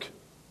work,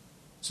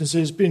 since it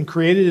has been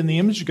created in the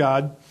image of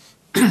God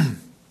and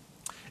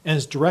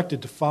is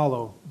directed to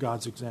follow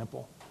God's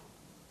example.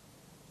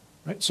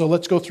 Right? So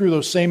let's go through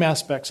those same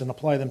aspects and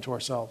apply them to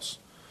ourselves.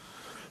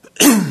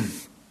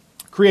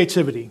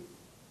 Creativity.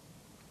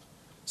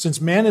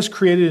 Since man is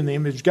created in the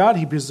image of God,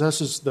 he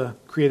possesses the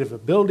creative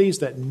abilities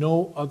that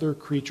no other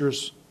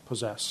creatures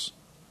possess.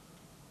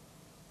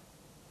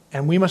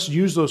 And we must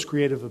use those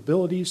creative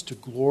abilities to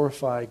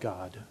glorify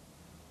God.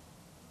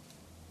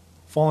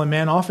 Fallen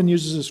man often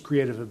uses his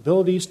creative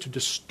abilities to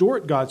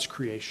distort God's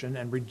creation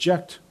and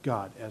reject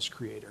God as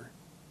creator.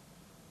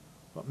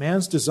 But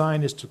man's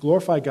design is to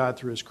glorify God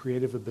through his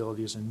creative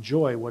abilities and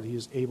enjoy what he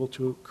is able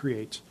to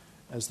create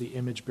as the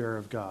image bearer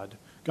of God.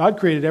 God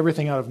created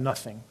everything out of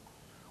nothing.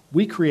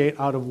 We create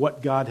out of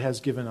what God has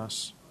given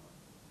us.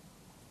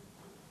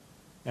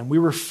 And we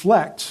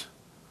reflect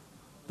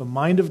the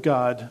mind of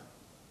God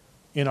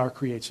in our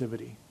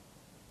creativity.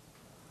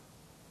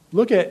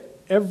 Look at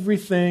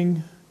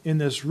everything in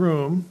this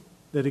room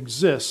that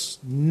exists.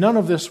 None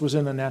of this was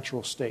in a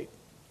natural state.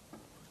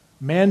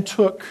 Man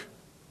took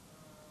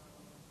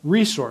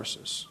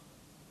resources,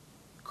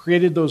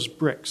 created those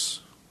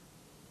bricks,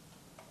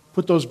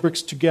 put those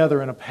bricks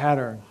together in a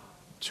pattern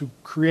to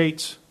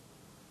create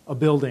a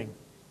building,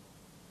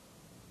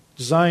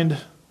 designed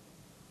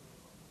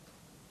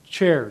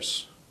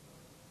chairs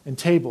and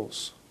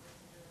tables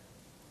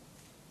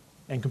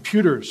and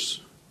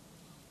computers.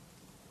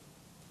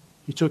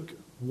 He took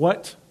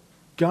what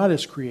God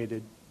has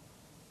created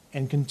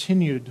and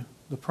continued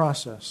the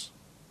process,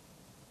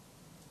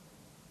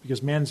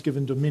 because man is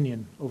given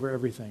dominion over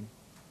everything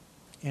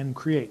and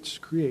creates.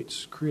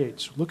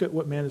 Look at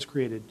what man has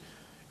created.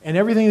 And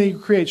everything that he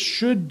creates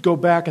should go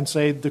back and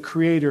say, the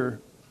Creator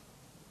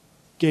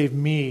gave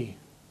me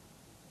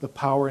the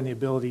power and the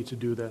ability to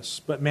do this.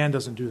 But man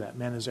doesn't do that.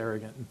 Man is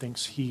arrogant and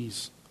thinks he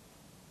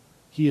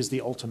is the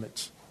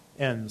ultimate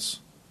ends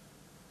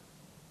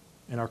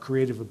in our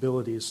creative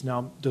abilities.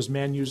 Now, does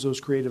man use those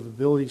creative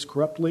abilities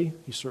corruptly?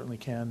 He certainly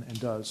can and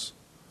does.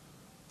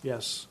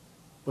 Yes.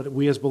 But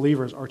we as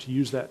believers are to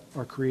use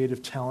our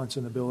creative talents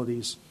and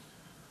abilities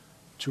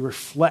to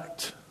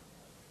reflect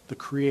the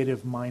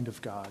creative mind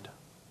of God.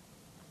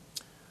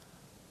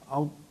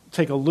 I'll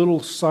take a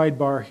little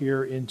sidebar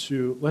here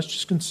into, let's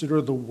just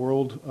consider the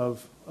world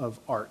of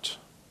art,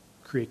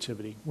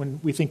 creativity.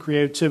 When we think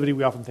creativity,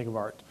 we often think of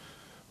art.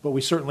 But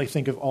we certainly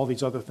think of all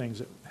these other things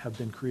that have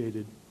been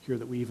created here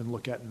that we even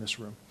look at in this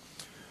room.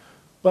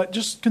 But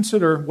just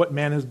consider what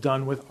man has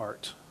done with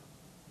art.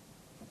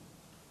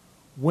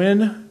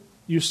 When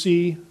you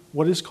see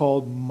what is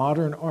called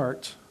modern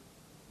art,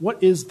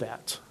 what is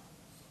that?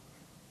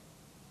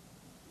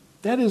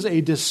 That is a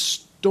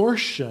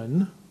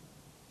distortion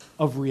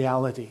of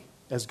reality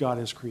as God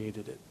has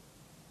created it.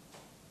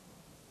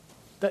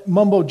 That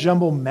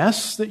mumbo-jumbo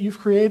mess that you've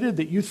created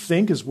that you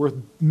think is worth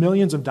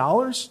millions of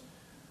dollars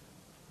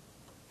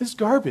is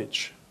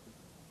garbage.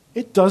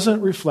 It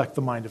doesn't reflect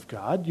the mind of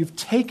God. You've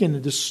taken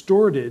and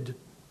distorted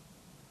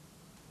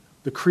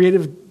the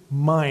creative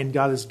mind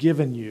God has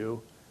given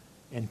you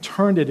and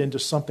turned it into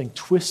something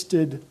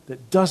twisted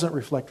that doesn't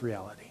reflect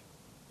reality.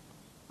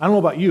 I don't know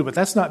about you, but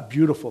that's not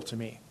beautiful to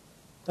me.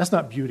 That's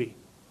not beauty.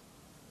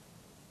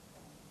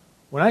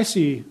 When I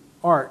see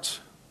art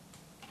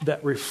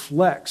that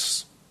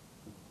reflects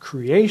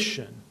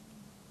creation,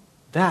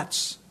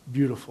 that's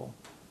beautiful.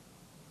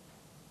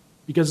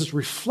 Because it's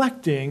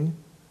reflecting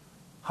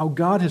how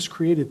God has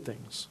created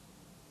things.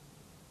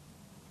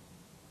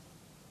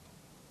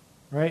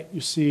 Right?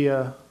 You see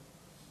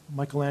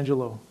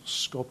Michelangelo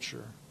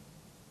sculpture,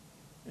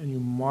 and you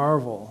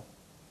marvel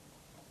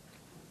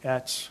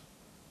at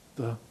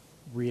the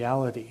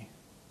reality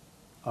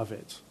of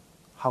it,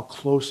 how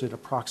close it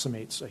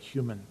approximates a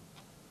human.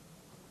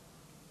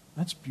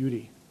 That's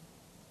beauty.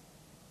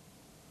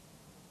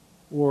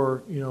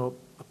 Or,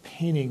 a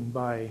painting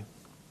by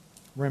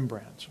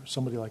Rembrandt or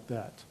somebody like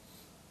that.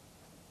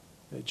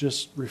 It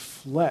just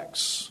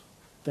reflects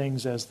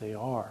things as they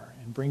are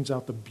and brings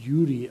out the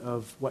beauty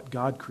of what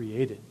God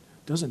created.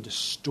 It doesn't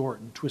distort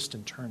and twist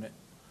and turn it.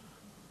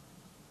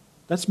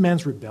 That's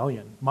man's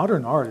rebellion.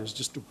 Modern art is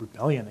just a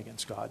rebellion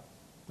against God.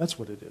 That's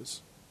what it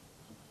is.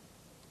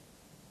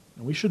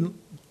 And we shouldn't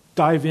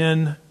dive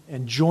in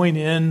and join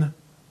in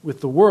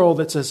with the world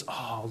that says,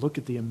 oh, look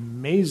at the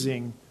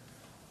amazing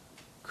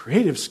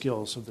creative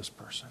skills of this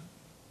person.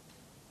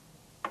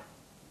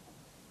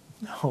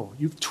 No,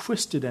 you've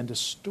twisted and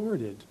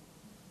distorted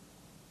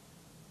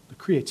the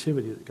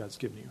creativity that God's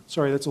given you.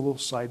 Sorry, that's a little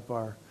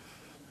sidebar.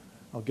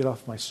 I'll get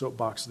off my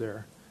soapbox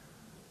there.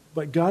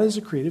 But God is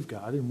a creative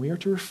God, and we are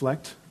to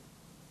reflect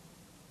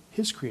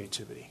His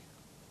creativity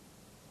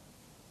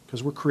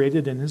because we're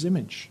created in His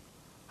image.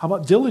 How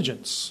about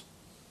diligence?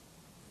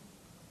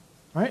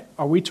 Right?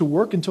 Are we to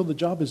work until the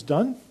job is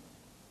done?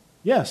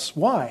 Yes.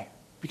 Why?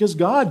 Because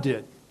God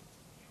did.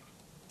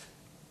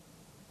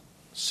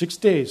 6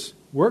 days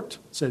worked,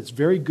 said it's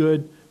very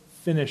good,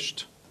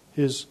 finished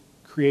His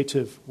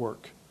creative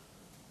work,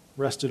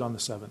 rested on the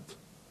seventh.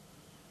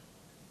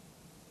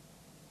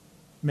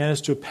 Man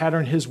is to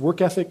pattern his work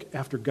ethic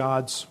after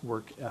God's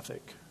work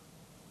ethic.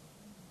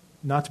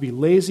 Not to be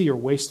lazy or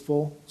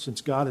wasteful,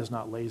 since God is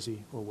not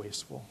lazy or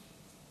wasteful.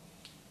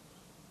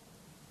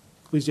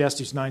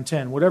 Ecclesiastes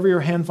 9:10, whatever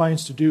your hand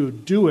finds to do,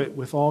 do it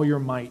with all your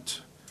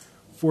might.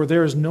 For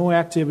there is no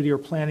activity or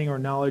planning or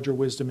knowledge or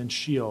wisdom in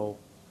Sheol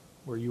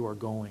where you are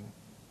going.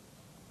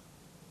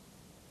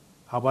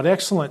 How about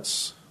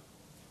excellence?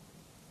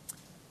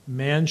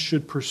 Man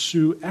should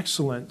pursue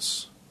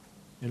excellence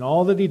in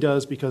all that he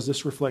does because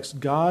this reflects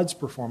God's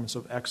performance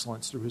of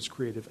excellence through His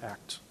creative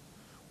act.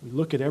 We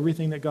look at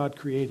everything that God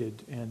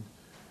created and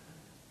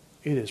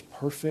it is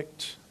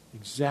perfect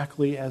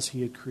exactly as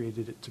He had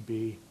created it to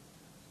be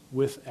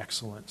with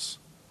excellence.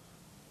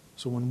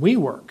 So when we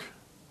work,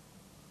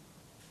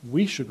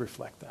 we should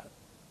reflect that.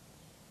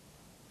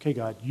 Okay,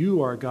 God,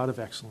 you are a God of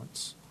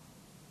excellence.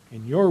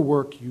 In your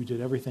work, you did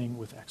everything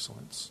with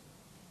excellence.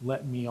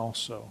 Let me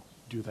also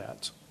do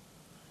that.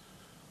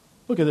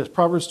 Look at this,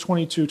 Proverbs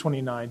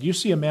 22:29. Do you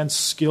see a man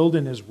skilled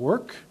in his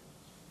work?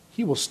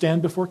 He will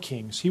stand before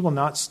kings. He will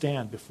not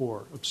stand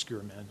before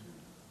obscure men.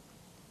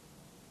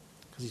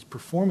 Because he's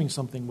performing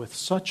something with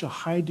such a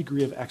high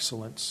degree of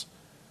excellence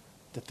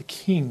that the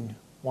king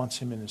wants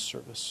him in his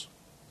service.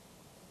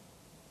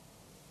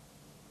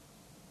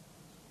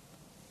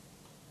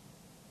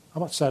 How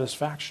about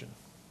satisfaction?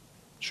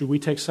 Should we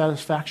take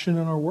satisfaction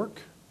in our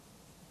work?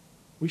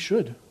 We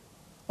should.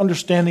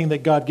 Understanding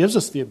that God gives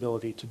us the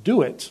ability to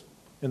do it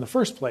in the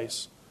first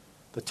place,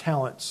 the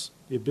talents,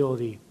 the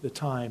ability, the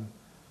time.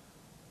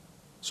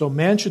 So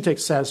man should take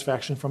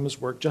satisfaction from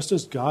his work just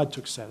as God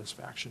took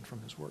satisfaction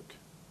from His work.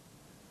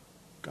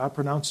 God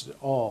pronounced it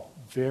all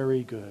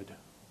very good.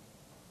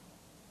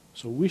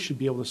 So we should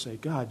be able to say,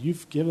 God,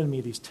 you've given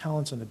me these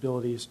talents and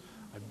abilities.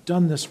 I've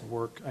done this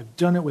work. I've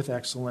done it with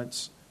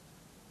excellence.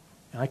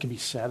 And I can be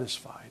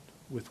satisfied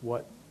with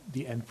what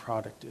the end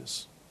product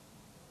is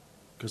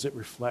because it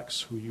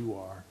reflects who you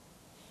are.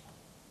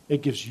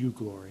 It gives you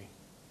glory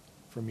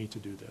for me to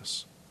do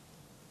this.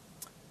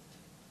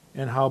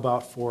 And how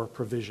about for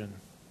provision?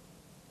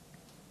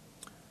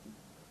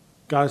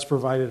 God has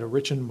provided a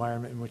rich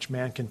environment in which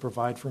man can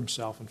provide for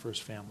himself and for his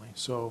family.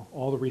 So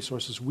all the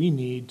resources we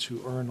need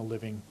to earn a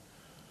living,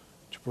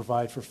 to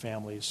provide for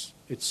families,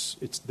 it's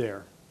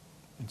there.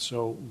 And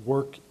so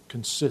work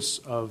consists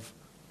of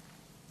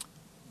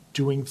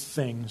doing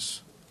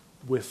things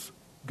with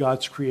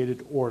God's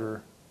created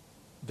order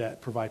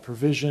that provide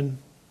provision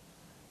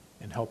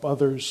and help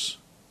others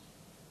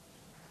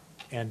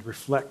and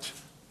reflect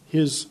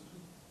His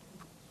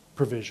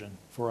provision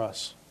for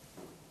us.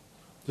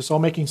 This all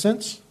making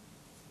sense?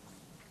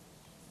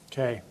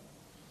 Okay.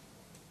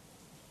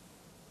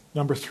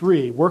 Number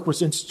 3, work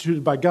was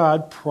instituted by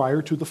God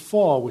prior to the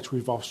fall, which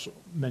we've also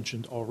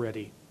mentioned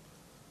already.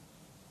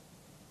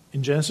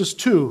 In Genesis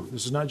 2,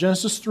 this is not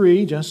Genesis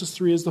 3. Genesis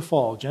 3 is the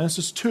fall.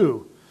 Genesis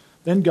 2,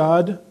 then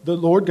God, the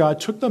Lord God,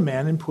 took the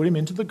man and put him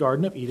into the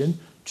Garden of Eden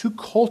to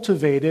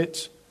cultivate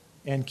it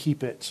and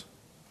keep it.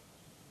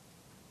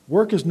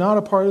 Work is not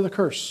a part of the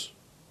curse.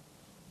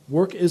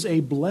 Work is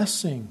a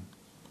blessing.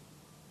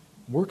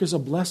 Work is a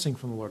blessing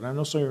from the Lord. I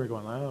know some of you are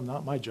going, oh,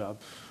 not my job.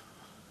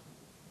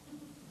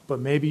 But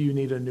maybe you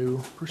need a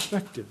new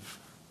perspective.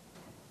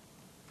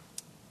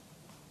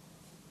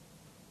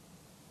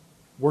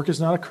 Work is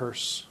not a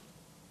curse.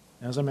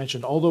 As I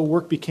mentioned, although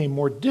work became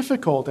more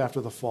difficult after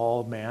the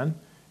fall of man,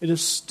 it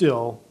is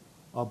still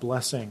a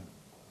blessing.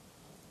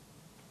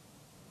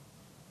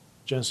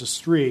 Genesis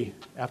 3,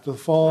 after the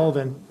fall,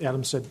 then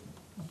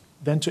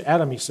to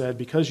Adam he said,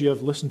 because you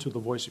have listened to the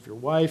voice of your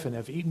wife and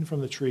have eaten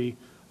from the tree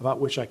about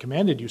which I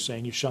commanded you,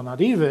 saying, you shall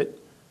not eat of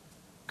it,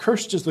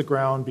 cursed is the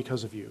ground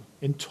because of you.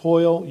 In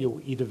toil you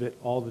will eat of it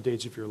all the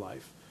days of your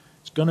life.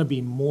 It's going to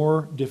be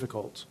more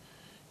difficult.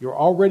 You're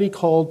already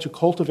called to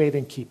cultivate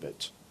and keep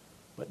it.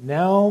 But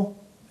now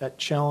that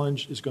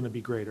challenge is going to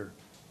be greater.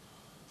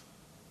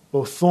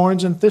 Both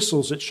thorns and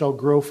thistles it shall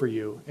grow for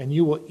you, and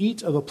you will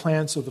eat of the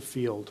plants of the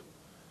field.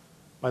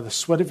 By the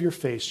sweat of your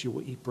face you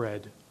will eat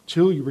bread,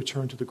 till you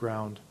return to the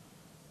ground.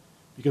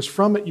 Because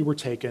from it you were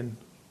taken,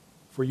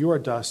 for you are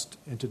dust,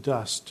 and to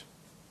dust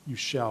you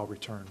shall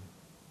return.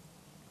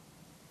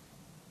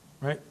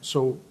 Right?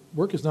 So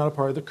work is not a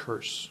part of the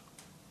curse.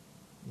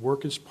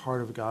 Work is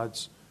part of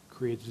God's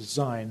created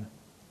design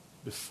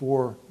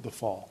before the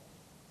fall.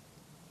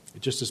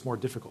 It just is more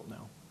difficult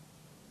now.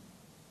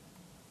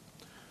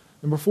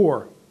 Number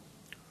 4,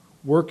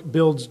 work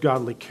builds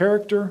godly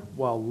character,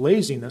 while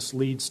laziness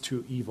leads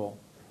to evil.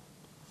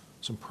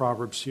 Some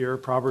Proverbs here.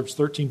 Proverbs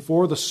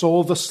 13:4, the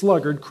soul of the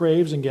sluggard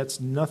craves and gets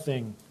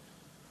nothing,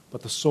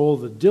 but the soul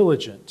of the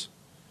diligent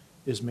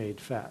is made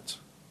fat.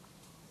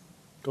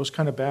 Goes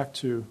kind of back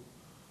to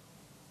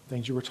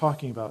things you were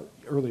talking about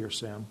earlier,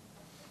 Sam,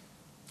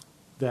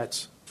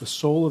 that the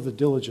soul of the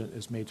diligent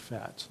is made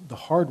fat. The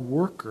hard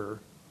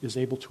worker is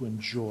able to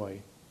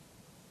enjoy.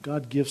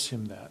 God gives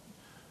him that.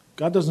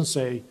 God doesn't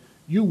say,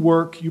 you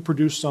work, you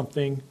produce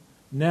something,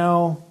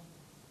 now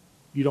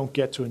you don't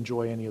get to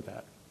enjoy any of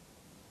that.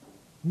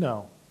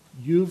 No,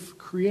 you've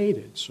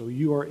created, so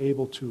you are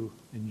able to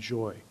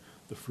enjoy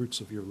the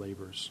fruits of your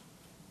labors.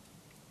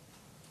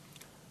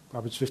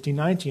 Proverbs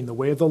 15:19, the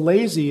way of the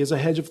lazy is a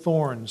hedge of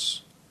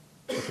thorns,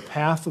 but the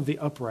path of the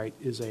upright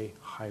is a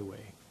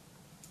highway.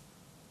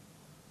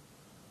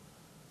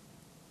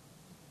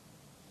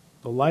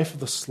 The life of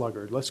the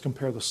sluggard. Let's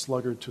compare the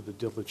sluggard to the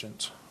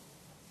diligent.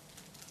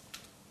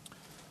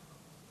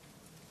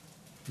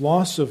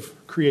 Loss of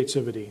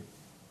creativity.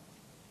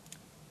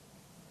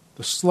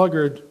 The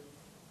sluggard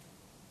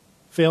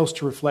fails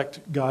to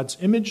reflect God's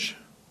image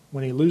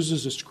when he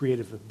loses his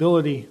creative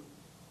ability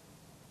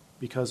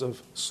because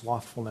of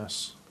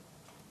slothfulness.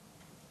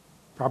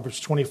 Proverbs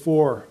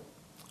 24,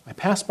 I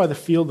passed by the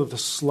field of the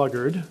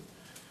sluggard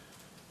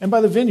and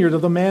by the vineyard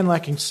of the man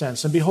lacking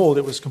sense, and behold,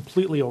 it was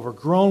completely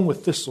overgrown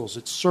with thistles.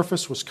 Its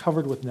surface was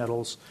covered with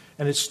nettles,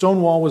 and its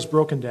stone wall was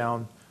broken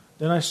down.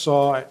 Then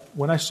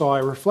when I saw, I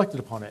reflected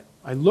upon it.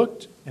 I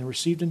looked and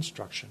received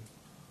instruction.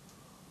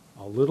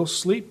 A little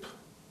sleep,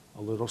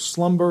 a little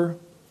slumber,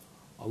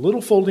 a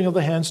little folding of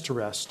the hands to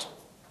rest.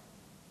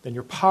 Then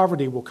your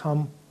poverty will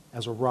come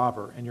as a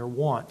robber, and your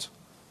want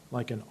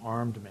like an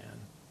armed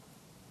man.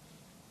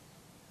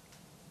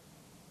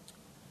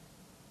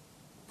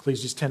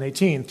 Ecclesiastes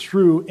 10:18,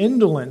 through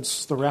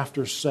indolence the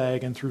rafters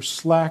sag, and through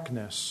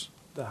slackness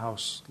the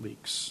house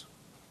leaks.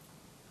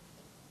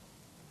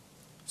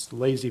 It's the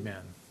lazy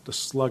man, the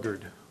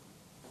sluggard.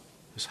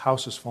 His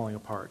house is falling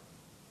apart.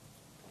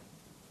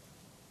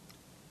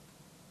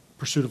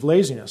 Pursuit of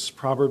laziness,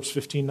 Proverbs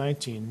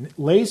 15:19.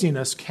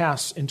 Laziness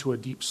casts into a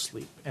deep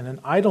sleep, and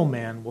an idle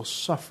man will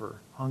suffer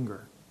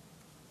hunger.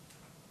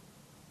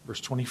 Verse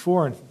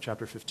 24 in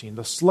chapter 15.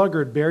 The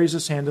sluggard buries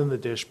his hand in the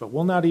dish, but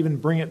will not even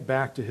bring it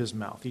back to his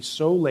mouth. He's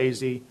so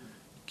lazy,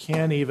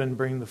 can't even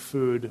bring the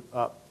food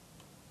up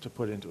to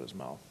put into his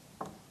mouth.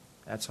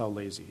 That's how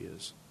lazy he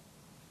is.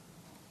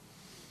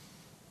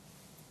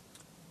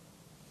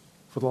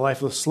 For the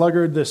life of the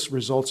sluggard, this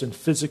results in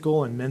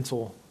physical and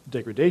mental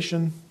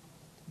degradation,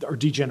 or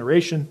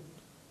degeneration,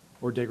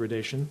 or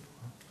degradation,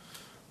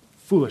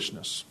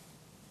 foolishness.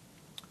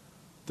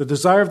 The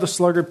desire of the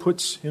sluggard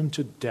puts him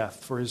to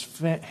death, for his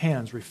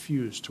hands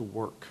refuse to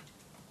work.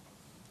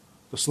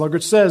 The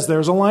sluggard says,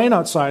 there's a lion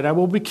outside, I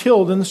will be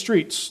killed in the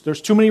streets.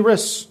 There's too many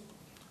risks.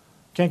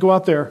 Can't go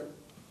out there.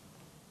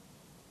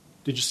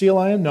 Did you see a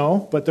lion?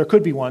 No, but there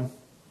could be one.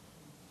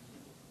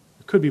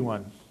 There could be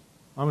one.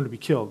 I'm going to be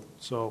killed,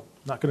 so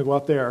I'm not going to go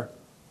out there.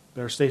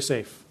 Better stay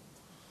safe.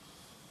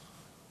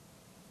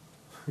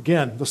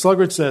 Again, the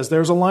sluggard says,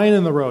 there's a lion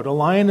in the road. A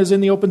lion is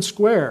in the open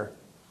square.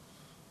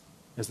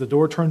 As the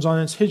door turns on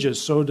its hinges,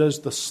 so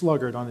does the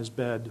sluggard on his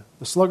bed.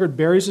 The sluggard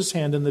buries his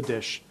hand in the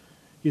dish.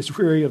 He is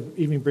weary of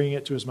even bringing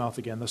it to his mouth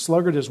again. The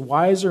sluggard is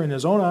wiser in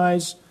his own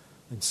eyes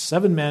than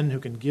 7 men who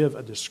can give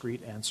a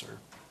discreet answer.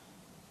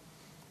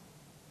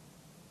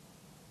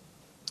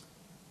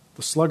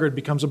 The sluggard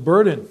becomes a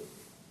burden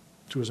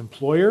to his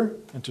employer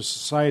and to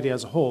society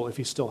as a whole, if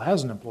he still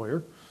has an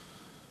employer.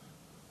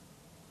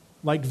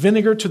 Like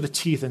vinegar to the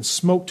teeth and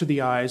smoke to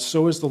the eyes,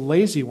 so is the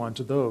lazy one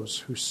to those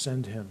who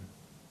send him.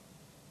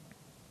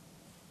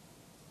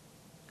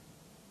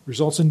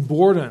 Results in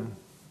boredom,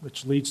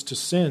 which leads to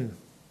sin.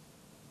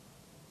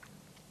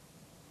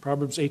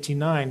 Proverbs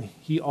 18:9,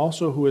 he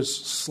also who is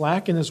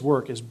slack in his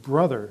work is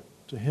brother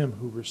to him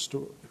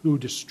who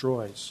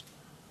destroys.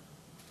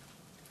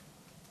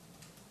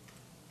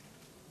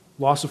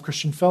 Loss of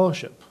Christian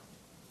fellowship.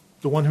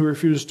 The one who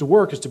refuses to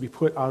work is to be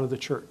put out of the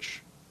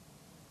church.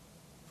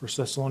 1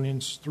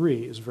 Thessalonians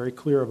 3 is very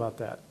clear about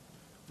that.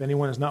 If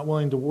anyone is not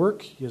willing to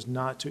work, he is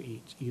not to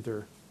eat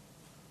either.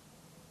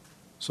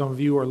 Some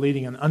of you are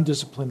leading an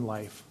undisciplined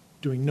life,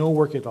 doing no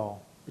work at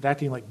all, but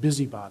acting like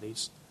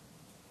busybodies.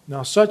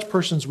 Now such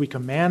persons we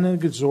command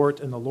and exhort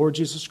in the Lord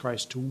Jesus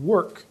Christ to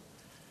work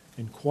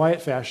in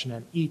quiet fashion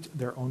and eat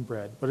their own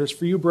bread. But as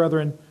for you,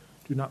 brethren,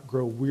 do not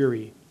grow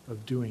weary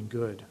of doing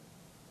good.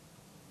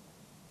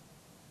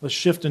 Let's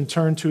shift and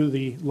turn to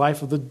the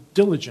life of the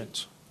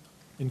diligent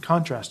in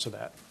contrast to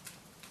that.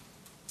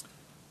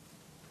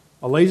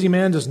 A lazy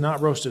man does not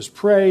roast his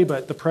prey,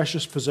 but the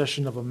precious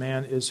possession of a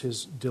man is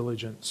his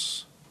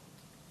diligence.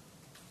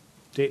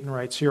 Dayton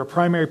writes here, a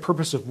primary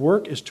purpose of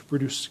work is to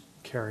produce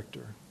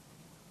character.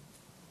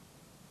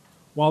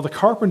 While the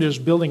carpenter is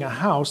building a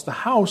house, the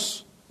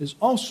house is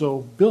also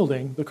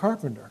building the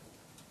carpenter.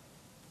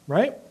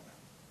 Right?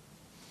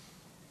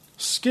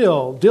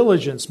 Skill,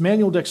 diligence,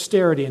 manual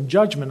dexterity, and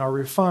judgment are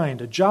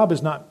refined. A job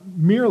is not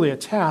merely a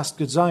task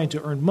designed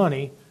to earn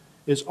money.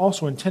 It is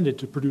also intended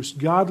to produce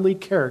godly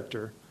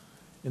character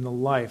in the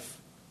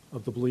life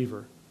of the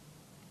believer.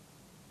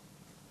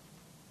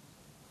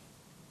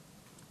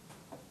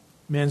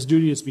 Man's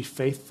duty is to be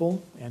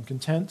faithful and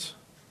content.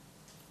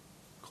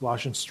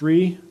 Colossians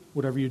 3,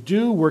 whatever you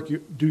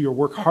do, do your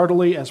work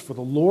heartily as for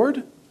the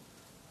Lord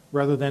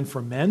rather than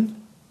for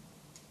men,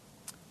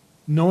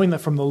 knowing that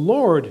from the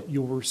Lord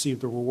you will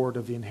receive the reward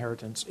of the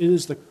inheritance. It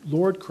is the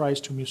Lord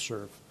Christ whom you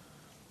serve.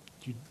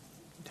 You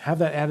have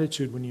that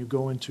attitude when you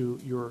go into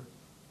your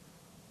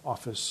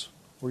office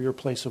or your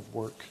place of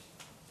work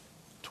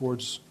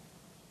towards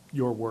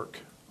your work.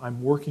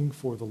 I'm working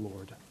for the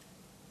Lord.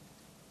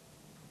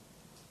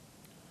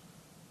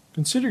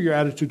 Consider your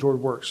attitude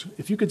toward works.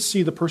 If you could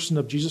see the person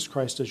of Jesus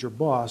Christ as your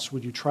boss,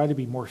 would you try to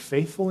be more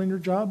faithful in your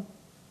job?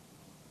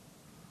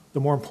 The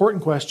more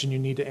important question you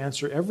need to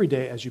answer every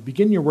day as you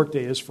begin your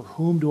workday is, for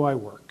whom do I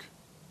work?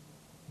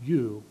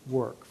 You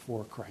work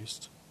for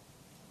Christ.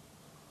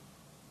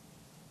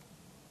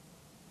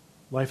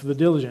 Life of the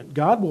diligent.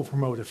 God will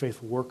promote a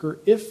faithful worker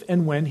if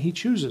and when he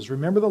chooses.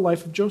 Remember the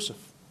life of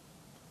Joseph.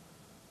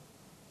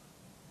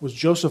 Was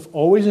Joseph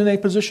always in a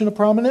position of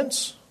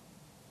prominence?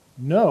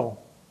 No.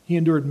 He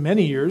endured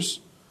many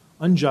years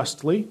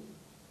unjustly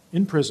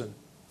in prison.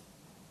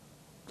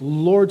 The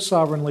Lord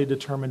sovereignly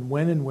determined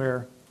when and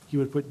where he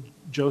would put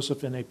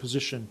Joseph in a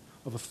position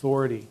of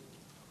authority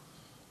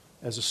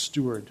as a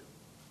steward.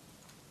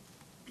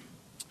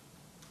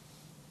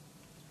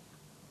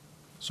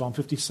 Psalm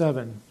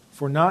 57,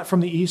 for not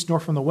from the east, nor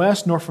from the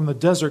west, nor from the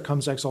desert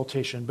comes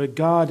exaltation, but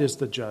God is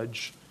the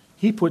judge.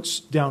 He puts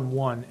down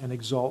one and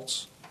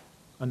exalts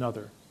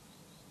another.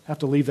 Have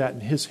to leave that in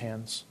his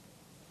hands.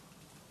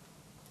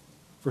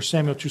 1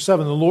 Samuel 2:7,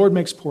 the Lord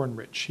makes poor and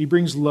rich. He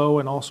brings low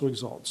and also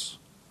exalts.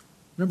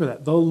 Remember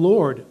that. The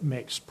Lord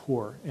makes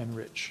poor and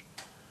rich.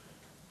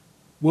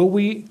 Will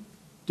we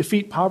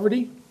defeat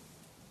poverty?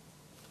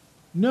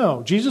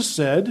 No. Jesus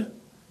said,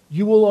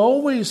 you will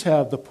always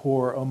have the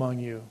poor among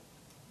you.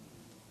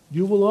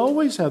 You will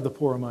always have the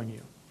poor among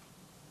you.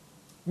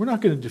 We're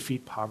not going to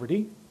defeat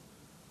poverty.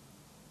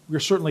 We're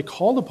certainly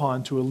called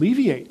upon to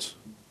alleviate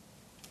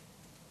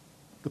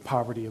the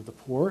poverty of the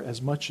poor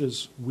as much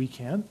as we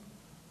can,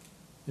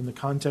 in the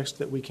context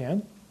that we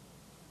can.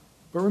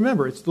 But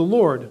remember, it's the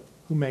Lord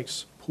who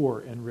makes poor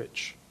and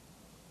rich.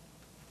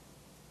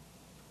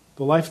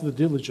 The life of the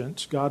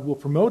diligent, God will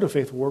promote a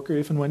faithful worker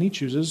if and when he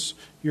chooses.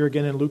 Here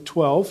again in Luke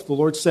 12, the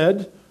Lord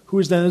said, who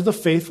is then the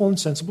faithful and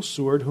sensible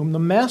steward whom the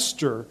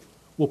master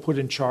will put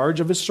in charge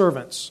of his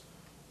servants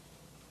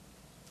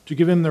to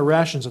give him their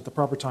rations at the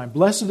proper time.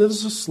 Blessed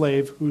is the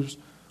slave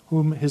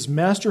whom his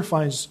master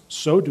finds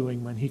so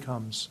doing when he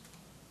comes.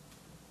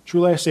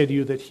 Truly I say to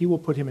you that he will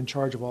put him in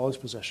charge of all his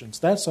possessions.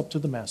 That's up to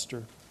the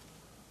master.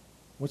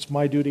 What's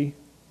my duty?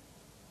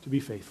 To be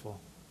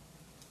faithful.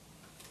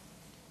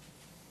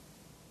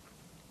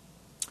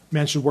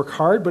 Man should work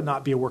hard but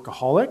not be a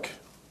workaholic.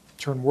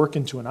 Turn work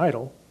into an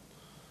idol.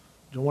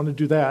 You don't want to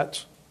do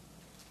that.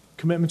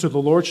 Commitment to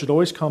the Lord should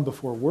always come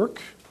before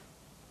work.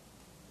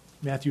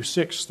 Matthew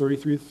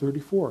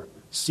 6:33-34.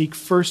 Seek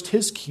first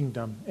his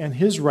kingdom and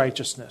his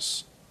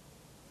righteousness,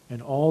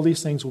 and all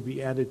these things will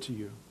be added to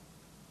you.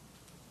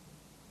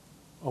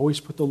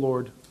 Always put the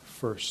Lord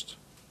first.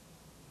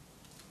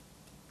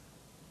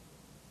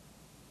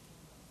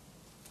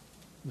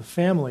 The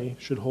family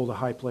should hold a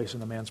high place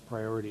in a man's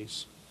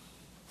priorities.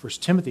 1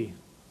 Timothy,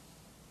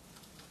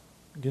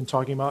 again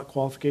talking about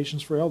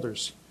qualifications for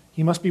elders.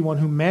 He must be one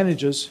who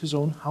manages his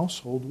own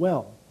household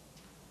well,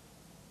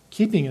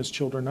 keeping his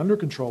children under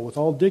control with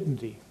all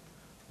dignity.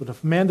 But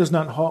if a man does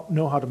not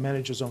know how to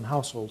manage his own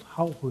household,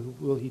 how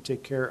will he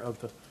take care of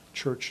the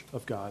church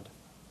of God?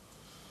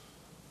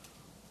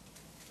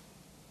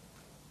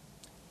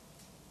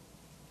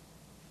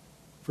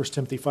 1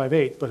 Timothy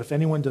 5:8, but if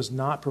anyone does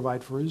not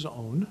provide for his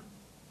own,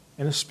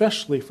 and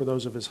especially for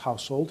those of his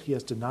household, he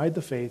has denied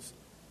the faith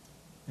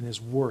and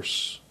is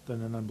worse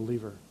than an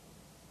unbeliever.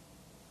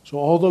 So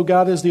although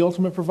God is the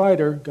ultimate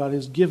provider, God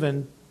has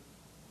given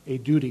a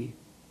duty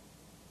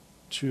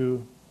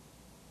to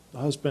the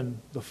husband,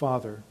 the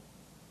father,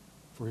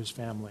 for his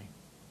family,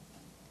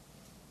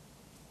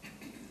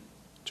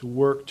 to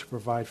work to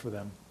provide for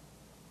them.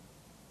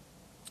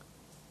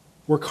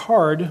 Work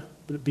hard,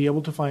 but be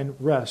able to find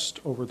rest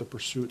over the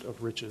pursuit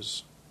of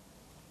riches.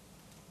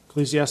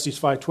 Ecclesiastes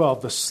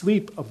 5:12, the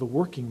sleep of the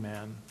working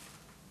man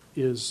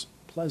is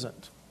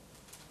pleasant.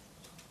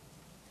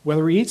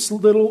 Whether he eats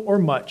little or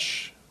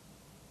much,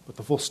 but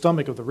the full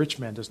stomach of the rich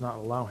man does not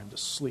allow him to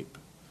sleep.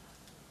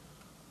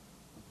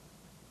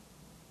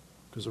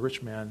 Because the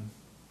rich man,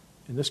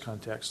 in this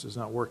context, is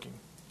not working.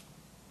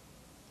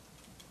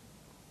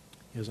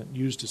 He hasn't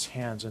used his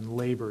hands and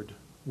labored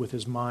with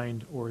his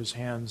mind or his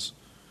hands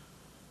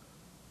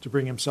to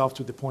bring himself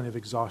to the point of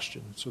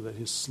exhaustion so that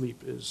his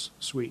sleep is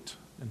sweet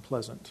and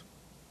pleasant.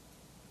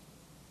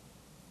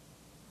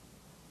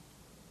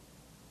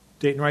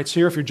 Dayton writes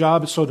here, if your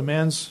job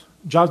demands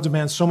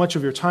so much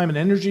of your time and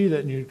energy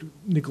that you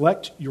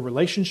neglect your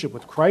relationship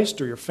with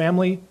Christ or your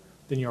family,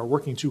 then you are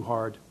working too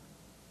hard.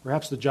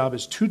 Perhaps the job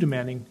is too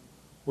demanding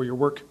or your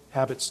work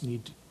habits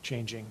need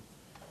changing.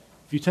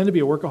 If you tend to be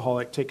a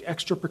workaholic, take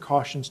extra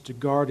precautions to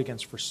guard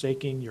against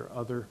forsaking your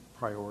other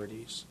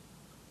priorities.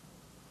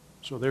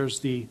 So there's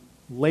the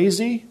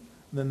lazy,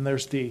 and then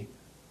there's the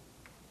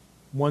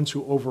ones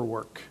who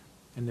overwork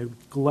and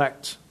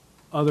neglect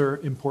other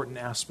important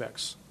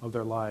aspects of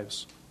their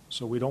lives.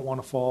 So we don't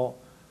want to fall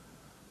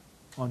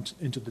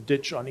into the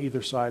ditch on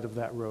either side of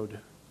that road.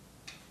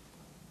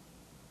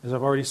 As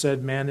I've already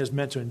said, man is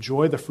meant to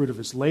enjoy the fruit of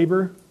his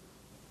labor.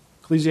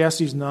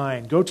 Ecclesiastes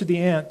 9, go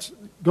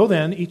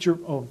then, eat your...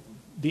 Oh,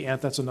 the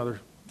ant, that's another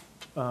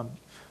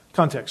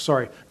context,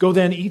 sorry. Go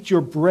then, eat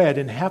your bread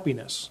in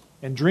happiness,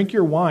 and drink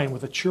your wine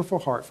with a cheerful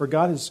heart, for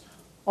God has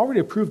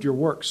already approved your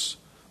works.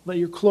 Let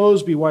your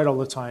clothes be white all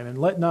the time, and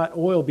let not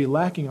oil be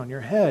lacking on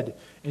your head.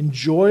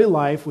 Enjoy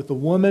life with the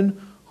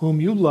woman whom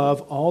you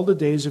love all the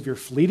days of your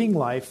fleeting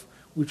life,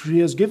 which he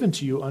has given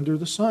to you under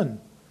the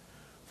sun.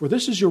 For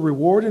this is your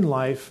reward in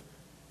life,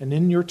 and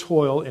in your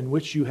toil in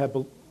which you have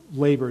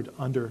labored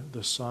under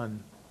the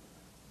sun.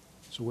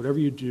 So whatever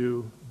you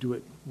do, do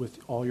it with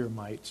all your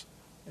might.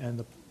 And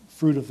the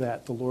fruit of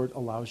that, the Lord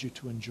allows you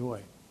to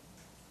enjoy.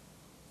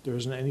 There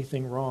isn't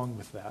anything wrong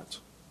with that.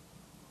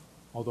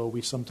 Although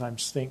we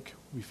sometimes think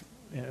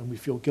and we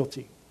feel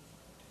guilty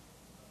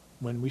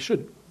when we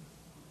shouldn't.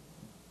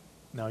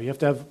 Now, you have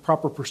to have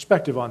proper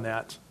perspective on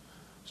that.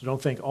 So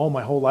don't think, oh,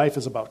 my whole life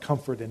is about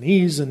comfort and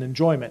ease and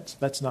enjoyment.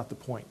 That's not the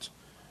point.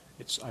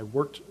 I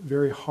worked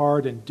very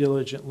hard and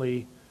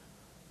diligently,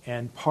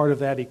 and part of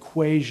that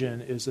equation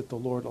is that the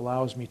Lord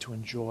allows me to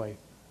enjoy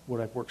what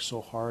I've worked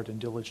so hard and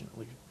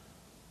diligently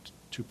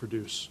to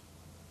produce.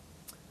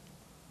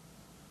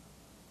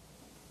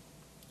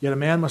 Yet a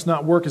man must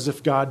not work as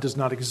if God does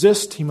not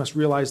exist. He must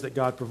realize that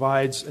God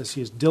provides as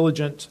he is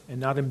diligent and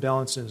not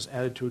imbalanced in his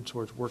attitude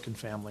towards work and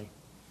family.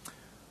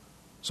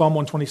 Psalm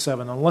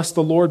 127, unless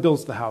the Lord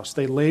builds the house,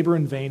 they labor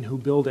in vain who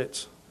build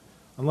it.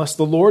 Unless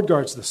the Lord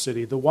guards the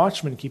city, the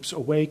watchman keeps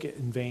awake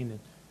in vain.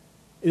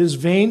 It is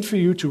vain for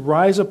you to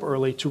rise up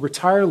early, to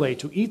retire late,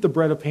 to eat the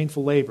bread of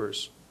painful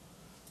labors,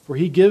 for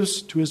he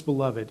gives to his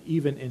beloved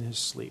even in his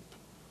sleep.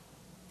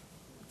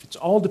 If it's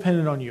all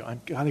dependent on you,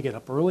 I've got to get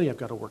up early, I've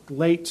got to work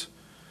late,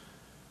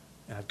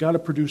 and I've got to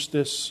produce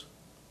this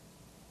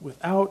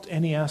without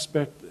any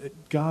aspect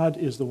that God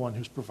is the one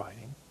who's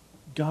providing.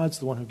 God's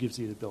the one who gives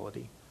the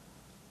ability.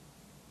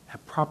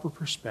 Have proper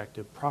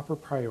perspective, proper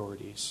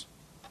priorities.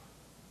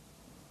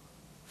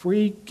 For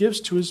he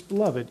gives to his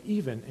beloved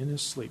even in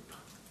his sleep.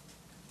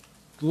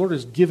 The Lord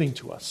is giving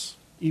to us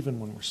even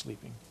when we're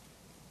sleeping.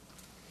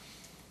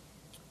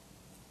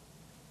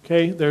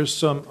 Okay,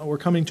 we're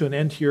coming to an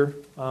end here.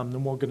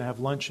 Then we're going to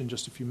have lunch in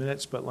just a few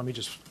minutes, but let me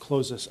just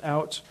close this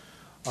out.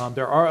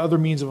 There are other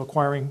means of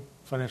acquiring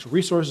financial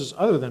resources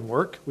other than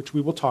work, which we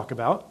will talk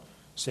about,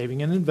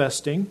 saving and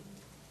investing,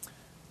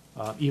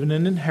 even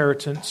an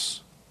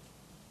inheritance.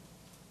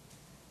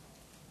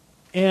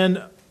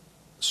 And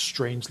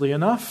strangely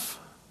enough,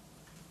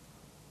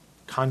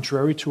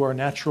 contrary to our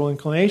natural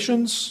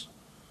inclinations,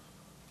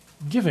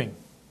 giving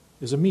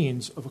is a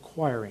means of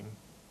acquiring.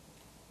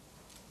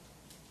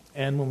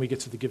 And when we get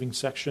to the giving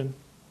section,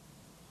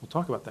 we'll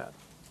talk about that.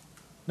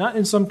 Not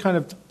in some kind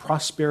of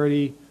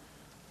prosperity,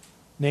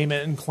 name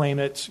it and claim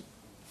it,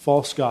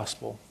 false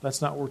gospel.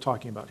 That's not what we're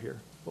talking about here.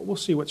 But we'll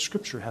see what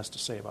Scripture has to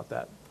say about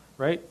that,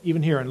 right?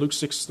 Even here in Luke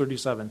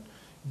 6:37,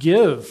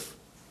 give,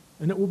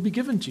 and it will be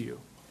given to you.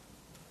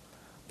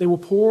 They will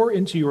pour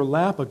into your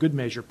lap a good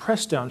measure,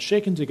 pressed down,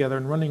 shaken together,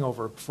 and running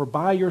over. For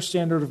by your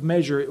standard of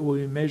measure, it will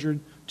be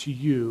measured to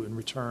you in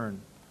return.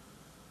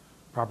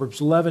 Proverbs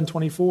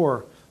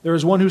 11:24, there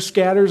is one who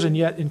scatters and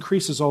yet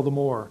increases all the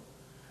more.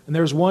 And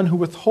there is one who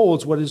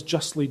withholds what is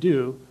justly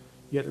due,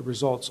 yet it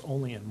results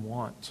only in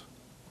want.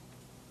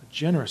 A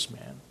generous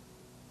man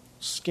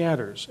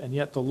scatters, and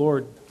yet the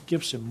Lord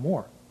gives him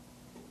more.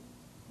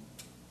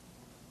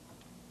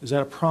 Is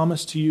that a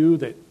promise to you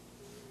that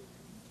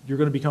you're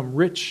going to become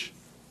rich?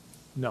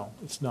 No,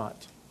 it's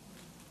not.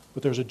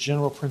 But there's a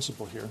general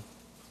principle here,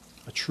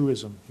 a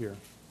truism here,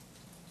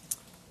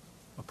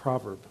 a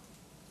proverb.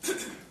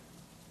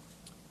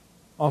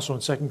 Also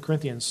in 2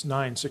 Corinthians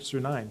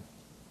 9:6-9.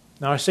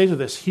 Now I say to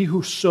this, he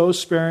who sows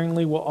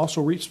sparingly will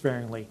also reap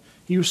sparingly.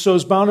 He who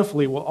sows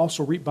bountifully will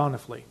also reap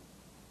bountifully.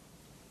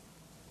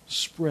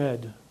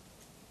 Spread,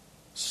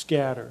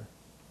 scatter,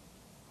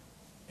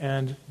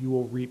 and you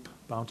will reap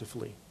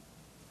bountifully.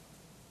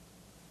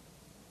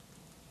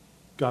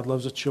 God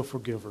loves a cheerful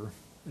giver,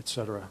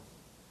 etc.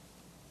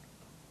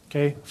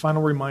 Okay,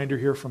 final reminder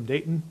here from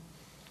Dayton.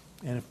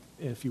 And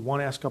if you want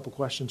to ask a couple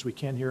questions, we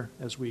can here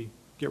as we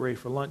get ready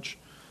for lunch.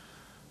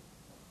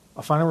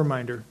 A final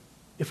reminder,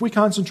 if we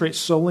concentrate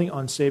solely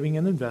on saving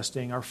and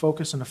investing, our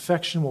focus and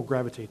affection will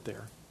gravitate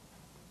there.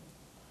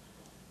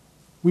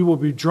 We will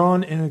be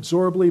drawn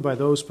inexorably by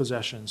those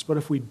possessions. But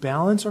if we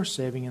balance our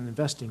saving and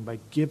investing by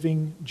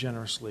giving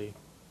generously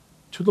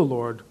to the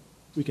Lord,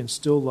 we can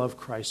still love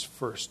Christ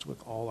first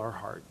with all our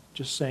heart.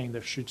 Just saying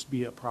there should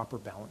be a proper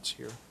balance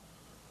here.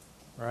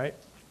 All right?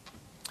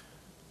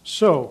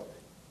 So,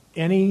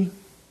 any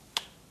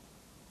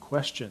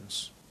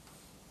questions?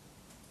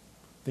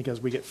 I think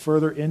as we get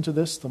further into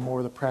this, the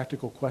more the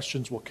practical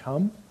questions will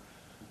come.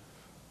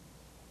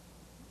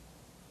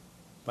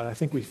 But I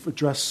think we've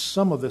addressed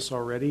some of this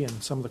already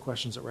and some of the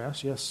questions that were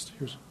asked. Yes,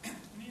 here's...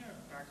 Any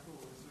practical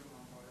wisdom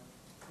on what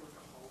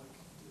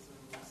workaholicism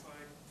looks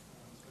like,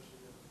 especially if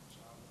you have a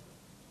job that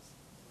just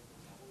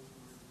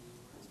always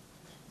more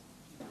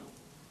to do, or expectations of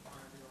people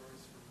aren't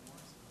always for more,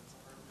 so that's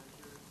a hard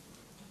measure.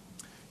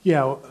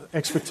 Yeah,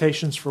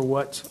 expectations for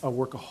what a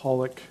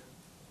workaholic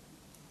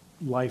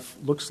life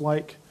looks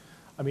like.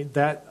 I mean,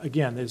 that,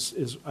 again,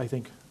 is I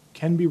think,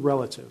 can be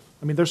relative.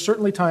 I mean, there's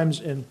certainly times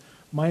in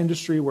my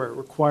industry where it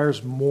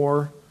requires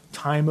more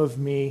time of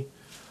me,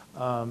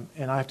 and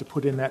I have to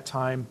put in that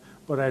time.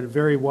 But I had a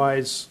very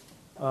wise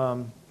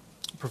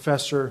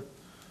professor,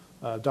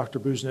 Dr.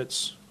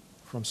 Buznitz,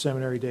 from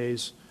seminary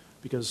days,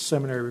 because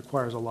seminary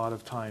requires a lot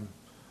of time,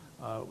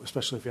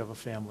 especially if you have a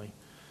family.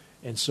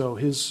 And so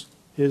his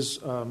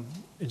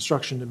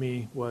instruction to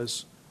me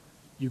was,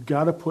 you've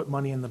got to put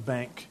money in the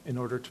bank in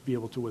order to be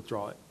able to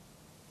withdraw it.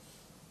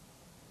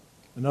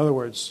 In other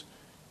words,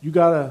 you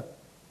got to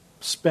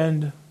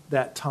spend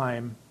that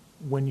time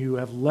when you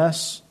have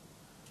less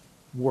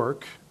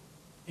work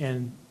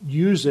and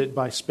use it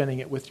by spending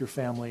it with your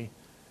family,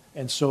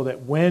 and so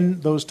that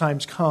when those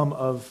times come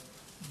of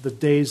the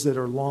days that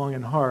are long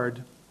and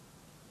hard,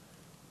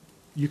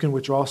 you can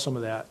withdraw some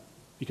of that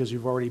because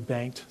you've already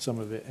banked some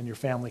of it and your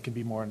family can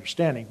be more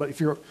understanding. But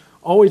if you're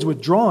always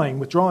withdrawing,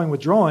 they're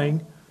going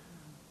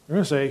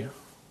to say,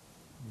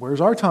 where's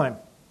our time?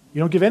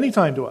 You don't give any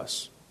time to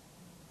us,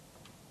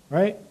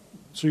 right?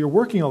 So you're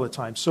working all the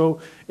time. So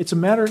it's a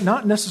matter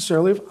not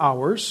necessarily of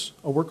hours,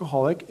 a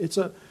workaholic.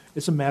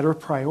 It's a matter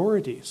of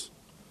priorities,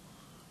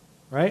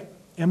 right?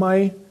 Am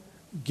I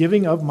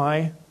giving of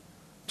my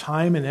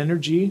time and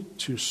energy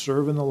to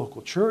serve in the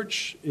local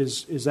church?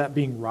 Is that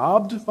being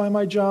robbed by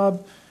my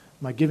job?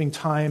 Am I giving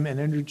time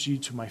and energy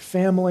to my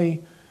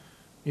family,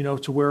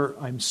 to where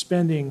I'm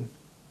spending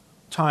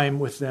time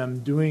with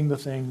them doing the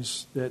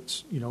things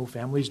that,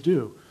 families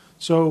do?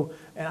 So,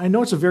 and I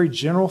know it's a very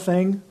general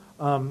thing.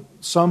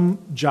 Some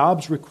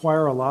jobs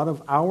require a lot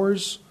of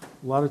hours,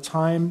 a lot of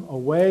time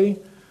away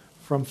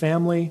from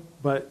family.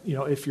 But,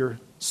 if you're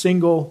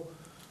single,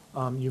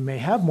 you may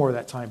have more of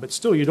that time. But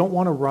still, you don't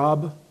want to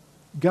rob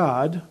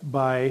God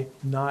by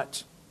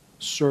not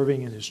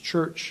serving in His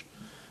church.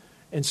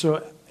 And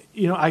so,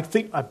 I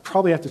think I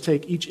probably have to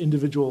take each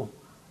individual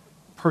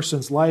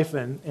person's life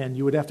and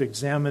you would have to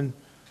examine,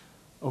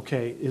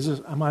 okay,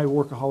 am I a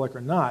workaholic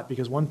or not?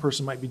 Because one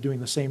person might be doing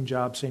the same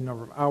job, same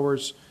number of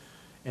hours,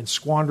 and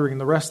squandering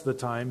the rest of the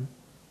time,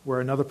 where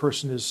another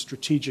person is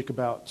strategic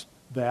about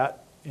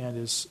that and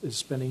is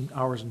spending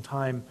hours and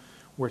time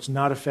where it's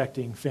not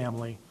affecting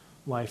family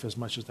life as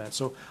much as that.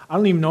 So I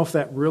don't even know if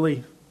that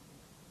really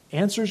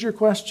answers your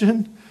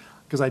question,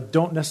 because I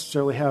don't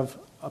necessarily have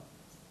an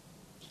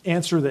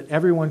answer that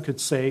everyone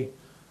could say,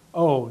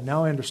 oh,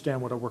 now I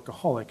understand what a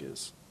workaholic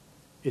is.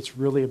 It's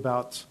really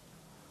about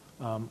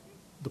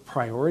the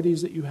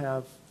priorities that you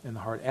have and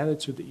the hard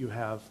attitude that you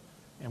have.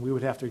 And we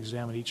would have to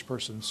examine each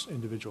person's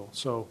individual.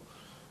 So,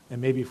 and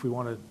maybe if we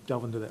want to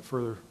delve into that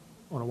further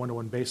on a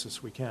one-to-one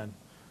basis, we can.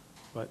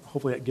 But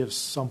hopefully that gives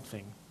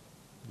something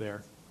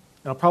there.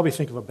 And I'll probably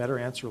think of a better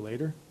answer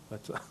later.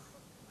 But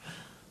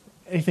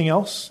anything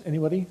else?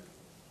 Anybody?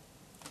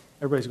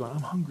 Everybody's going,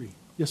 I'm hungry.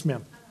 Yes,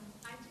 ma'am.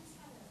 I just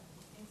had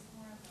it's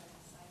more of a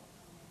side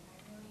comment. I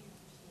really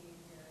appreciate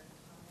your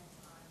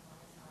comments on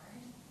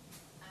modern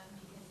art,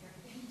 because there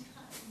have been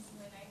times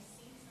when I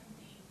see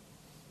something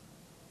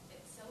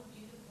it's so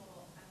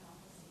beautiful, I'm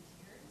almost in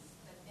tears.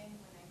 But then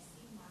when I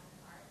see modern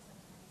art,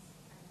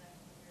 sometimes I'm left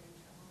with a very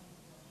troubling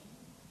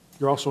feeling.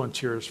 You're also in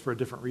tears for a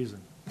different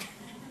reason.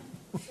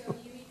 So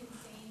you even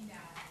saying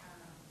that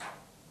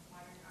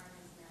modern art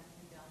is not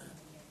rebellion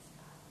against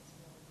God is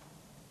really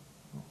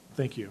helpful.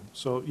 Thank you.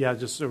 So, yeah,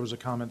 just there was a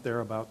comment there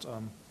about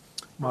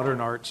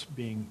modern art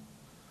being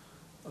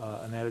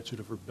an attitude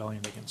of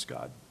rebellion against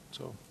God.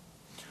 So,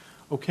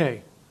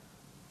 okay.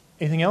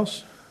 Anything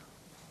else?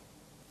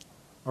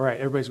 All right,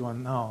 everybody's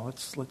going, no,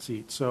 let's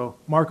eat. So,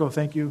 Marco,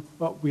 thank you.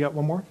 Oh, we got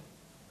one more?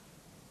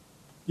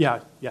 Yeah,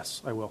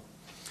 yes, I will.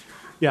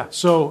 Yeah,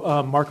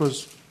 so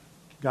Marco's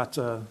got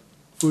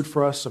food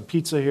for us, some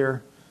pizza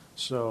here,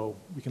 so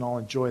we can all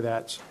enjoy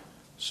that.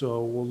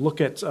 So we'll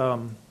look at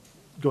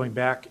going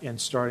back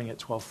and starting at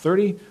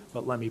 12:30,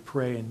 but let me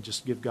pray and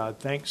just give God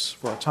thanks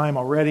for our time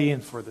already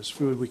and for this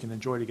food we can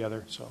enjoy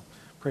together. So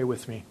pray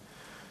with me.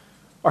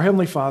 Our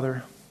Heavenly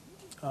Father,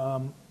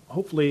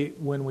 hopefully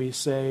when we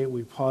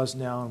pause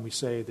now and we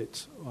say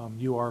that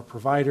you are a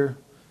provider,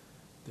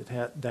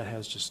 that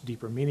has just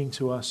deeper meaning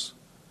to us,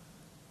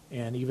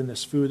 and even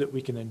this food that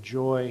we can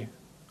enjoy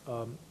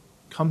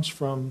comes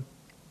from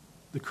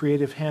the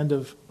creative hand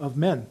of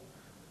men,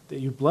 that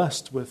you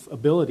blessed with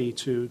ability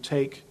to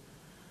take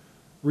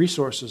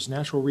resources,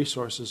 natural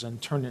resources,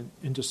 and turn it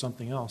into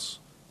something else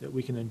that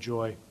we can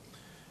enjoy.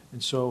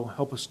 And so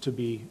help us to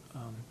be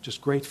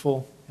just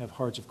grateful, have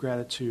hearts of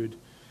gratitude,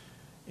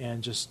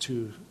 and just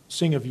to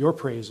sing of your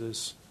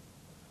praises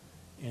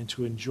and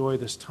to enjoy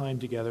this time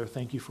together.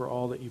 Thank you for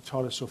all that you've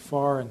taught us so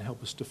far, and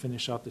help us to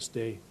finish out this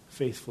day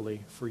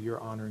faithfully for your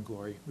honor and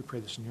glory. We pray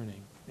this in your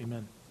name.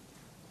 Amen.